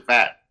 grams of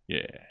fat.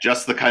 Yeah.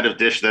 Just the kind of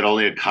dish that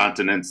only a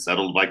continent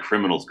settled by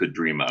criminals could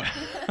dream of.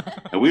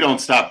 And we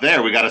don't stop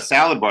there. We got a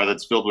salad bar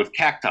that's filled with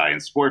cacti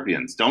and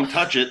scorpions. Don't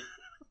touch it,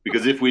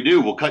 because if we do,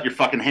 we'll cut your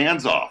fucking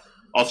hands off.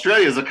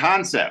 Australia is a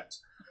concept.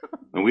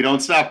 And we don't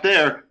stop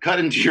there. Cut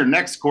into your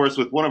next course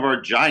with one of our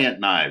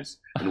giant knives.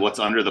 And what's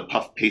under the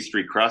puff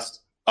pastry crust?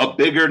 A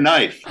bigger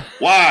knife.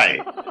 Why?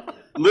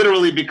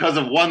 Literally because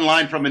of one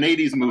line from an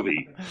 80s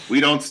movie. We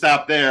don't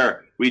stop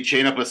there. We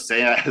chain up a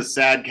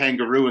sad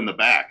kangaroo in the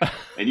back.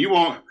 And you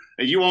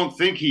won't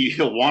think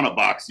he'll want to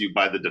box you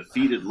by the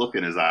defeated look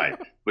in his eye.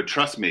 But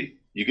trust me,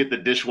 you get the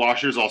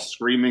dishwashers all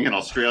screaming in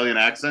Australian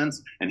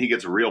accents, and he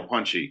gets real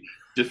punchy.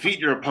 Defeat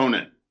your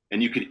opponent,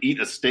 and you can eat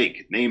a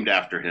steak named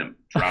after him,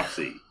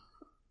 Dropsy.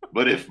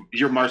 But if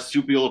your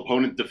marsupial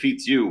opponent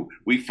defeats you,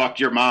 we fucked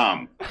your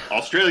mom.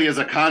 Australia is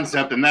a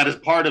concept, and that is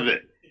part of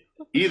it.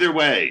 Either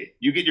way,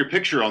 you get your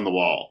picture on the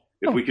wall.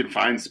 If we can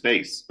find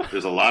space,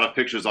 there's a lot of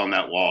pictures on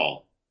that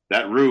wall.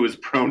 That Roo is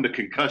prone to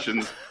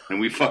concussions, and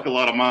we fuck a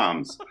lot of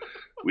moms.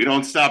 We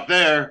don't stop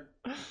there.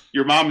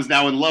 Your mom is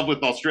now in love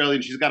with Australia,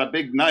 and she's got a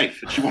big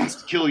knife, and she wants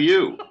to kill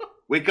you.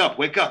 Wake up,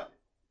 wake up.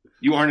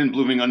 You aren't in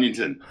Blooming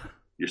Onionton.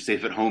 You're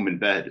safe at home in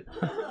bed.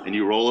 And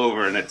you roll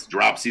over, and it's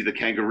Dropsy the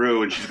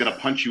kangaroo, and she's going to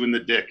punch you in the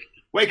dick.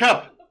 Wake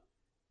up!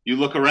 You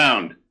look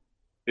around.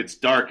 It's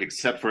dark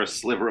except for a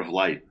sliver of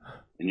light,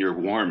 and you're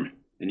warm,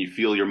 and you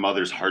feel your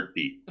mother's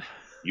heartbeat.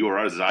 You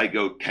are a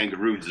zygote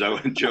kangaroo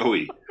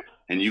Joey,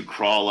 and you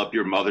crawl up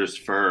your mother's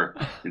fur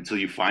until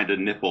you find a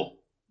nipple.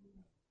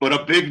 But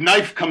a big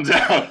knife comes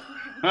out.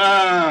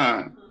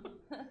 Ah.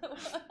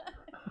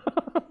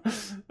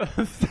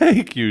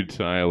 Thank you,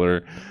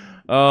 Tyler.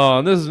 Oh,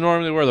 and this is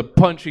normally where the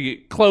punchy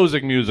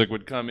closing music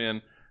would come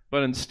in,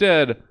 but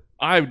instead,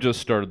 I've just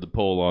started the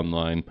poll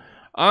online.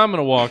 I'm going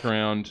to walk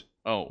around.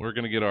 Oh, we're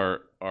going to get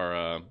our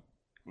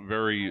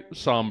very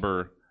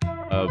somber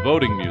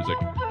voting music.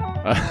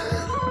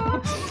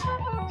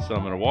 So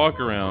I'm going to walk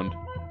around,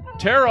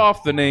 tear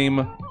off the name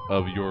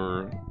of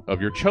your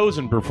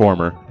chosen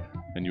performer,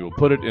 and you will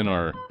put it in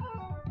our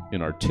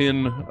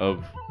tin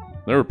of.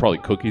 There were probably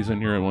cookies in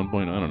here at one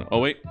point. I don't know. Oh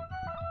wait,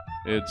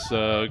 it's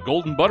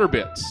golden butter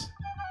bits.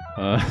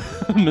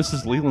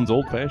 Mrs. Leland's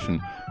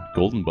old-fashioned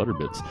golden butter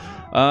bits. So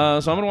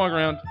I'm gonna walk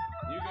around.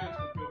 You guys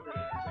can feel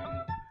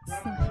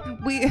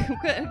free to entertain. We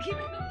keep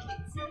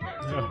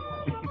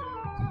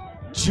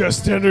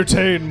Just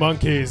entertain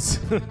monkeys.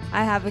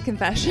 I have a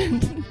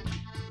confession.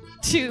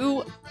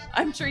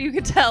 I'm sure you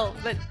could tell,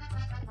 but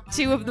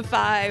 2 of the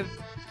 5,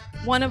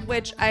 one of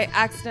which I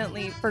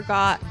accidentally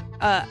forgot.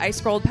 I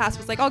scrolled past,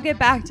 was like, I'll get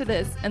back to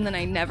this, and then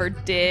I never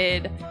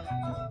did.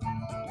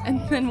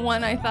 And then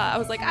one I thought, I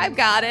was like, I've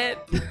got it.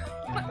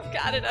 I've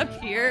got it up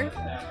here.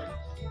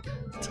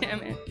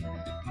 Damn it.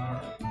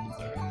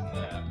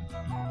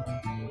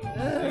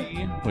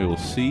 We will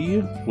see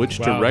which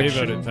Wow, they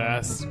direction voted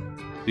fast.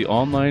 the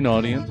online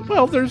audience.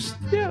 Well, they're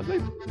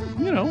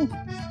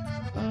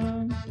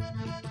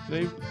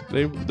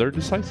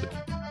decisive.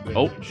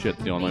 Oh shit!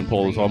 The online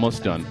poll is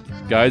almost done.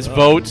 Guys,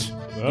 vote.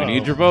 We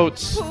need your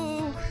votes. Ooh,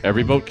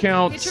 Every vote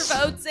counts. get your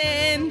votes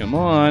in. Come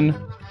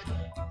on.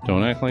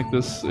 Don't act like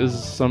this is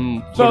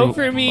some sort Vote of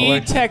for me.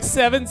 election. Text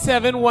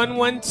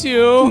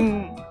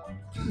 77112.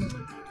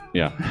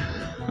 Yeah.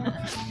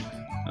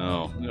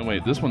 Oh, no,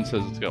 wait. This one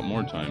says it's got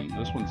more time.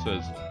 This one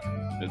says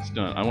it's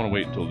done. I want to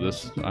wait until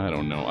this. I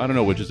don't know. I don't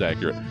know which is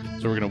accurate.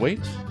 So we're going to wait?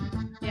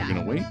 Yeah. We're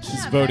going to wait?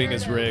 This voting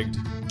is rigged.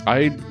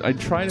 I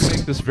try to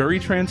make this very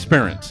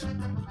transparent.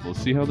 We'll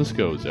see how this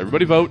goes.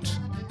 Everybody vote.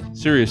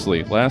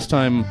 Seriously, last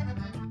time,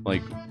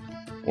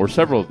 or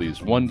several of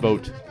these, one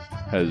vote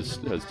has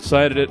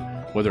decided it.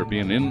 Whether it be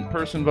an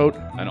in-person vote,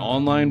 an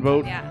online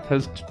vote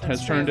has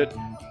turned it.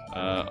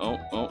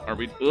 Are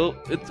we? Oh,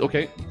 it's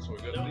okay. So we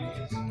got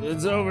these.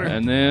 It's over.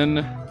 And then,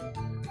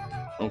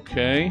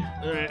 okay.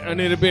 All right, I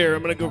need a beer.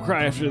 I'm gonna go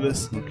cry after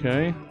this.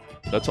 Okay.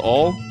 That's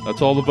all?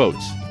 That's all the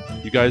votes.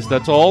 You guys,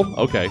 that's all?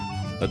 Okay.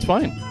 That's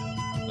fine.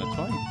 That's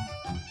fine.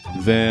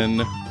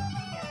 Then,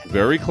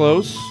 very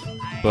close,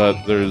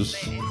 but there's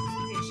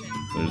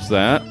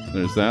that.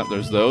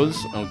 There's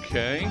those.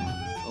 Okay.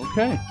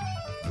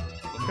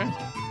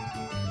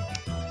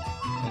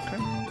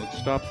 Let's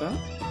stop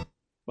that.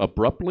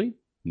 Abruptly,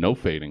 no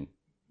fading.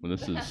 Well,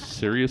 this is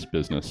serious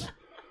business.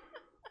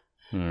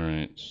 All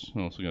right.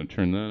 I'm also going to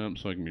turn that up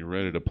so I can be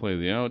ready to play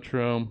the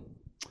outro.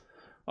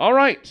 All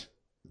right.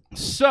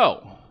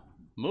 So,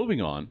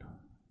 moving on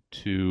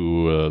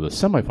to the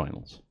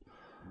semifinals.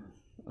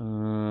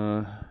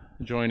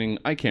 Joining,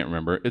 I can't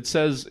remember. It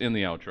says in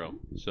the outro,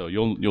 so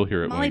you'll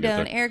hear it Molly when you get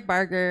Doan, there. Eric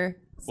Barger,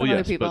 some Well, other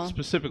yes, people. but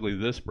specifically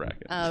this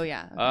bracket. Oh,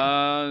 yeah.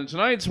 Okay.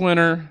 Tonight's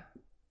winner,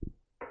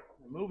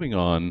 moving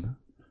on,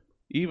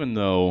 even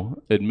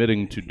though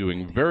admitting to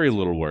doing very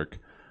little work,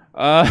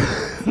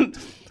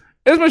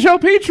 is Michelle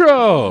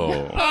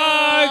Petro.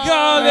 I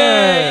called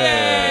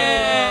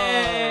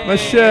it!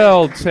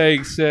 Michelle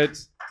takes it.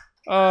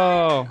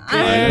 Oh,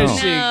 There I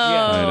she know.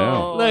 goes. I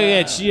know. Look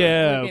at you.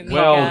 Look at me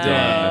Well go.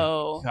 done.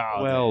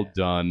 Called Well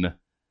done.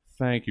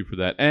 Thank you for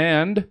that.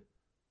 And,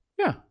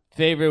 yeah.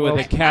 Favorite with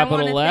Well, a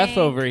capital I wanna F thank-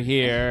 over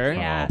here.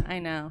 Yeah, Oh. I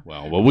know.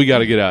 Well, we got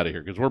to get out of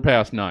here because we're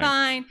past 9.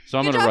 Fine. So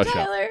I'm Good going to job, rush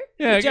out. Tyler.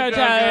 Yeah, Good job,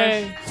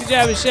 guys. Tyler. Good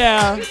job,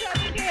 Michelle.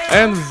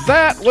 And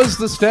that was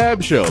the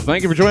Stab Show.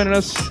 Thank you for joining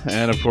us.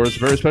 And, of course, a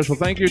very special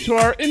thank you to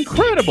our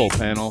incredible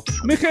panel,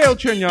 Mikhail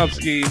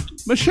Chernyavsky,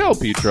 Michelle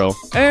Petro,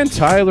 and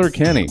Tyler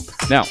Kenny.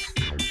 Now,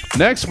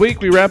 next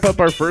week we wrap up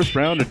our first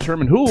round to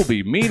determine who will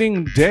be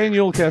meeting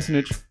Daniel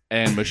Kasanich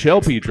and Michelle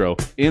Petro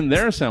in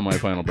their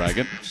semifinal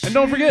bracket. And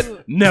don't forget,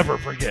 never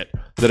forget,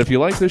 that if you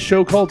like this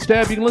show called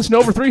Stab, you can listen to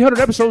over 300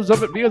 episodes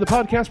of it via the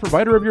podcast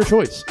provider of your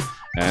choice.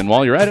 And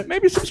while you're at it,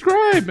 maybe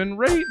subscribe and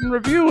rate and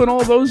review and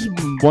all those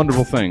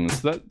wonderful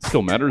things. That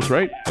still matters,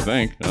 right? I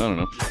think. I don't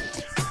know.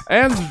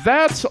 And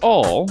that's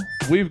all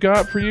we've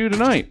got for you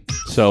tonight.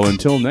 So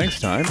until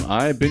next time,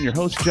 I've been your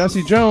host,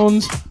 Jesse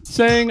Jones,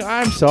 saying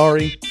I'm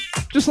sorry,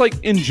 just like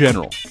in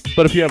general.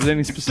 But if you have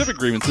any specific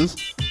grievances,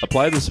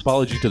 apply this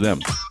apology to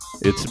them.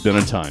 It's been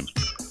a time.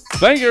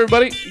 Thank you,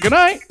 everybody. Good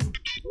night.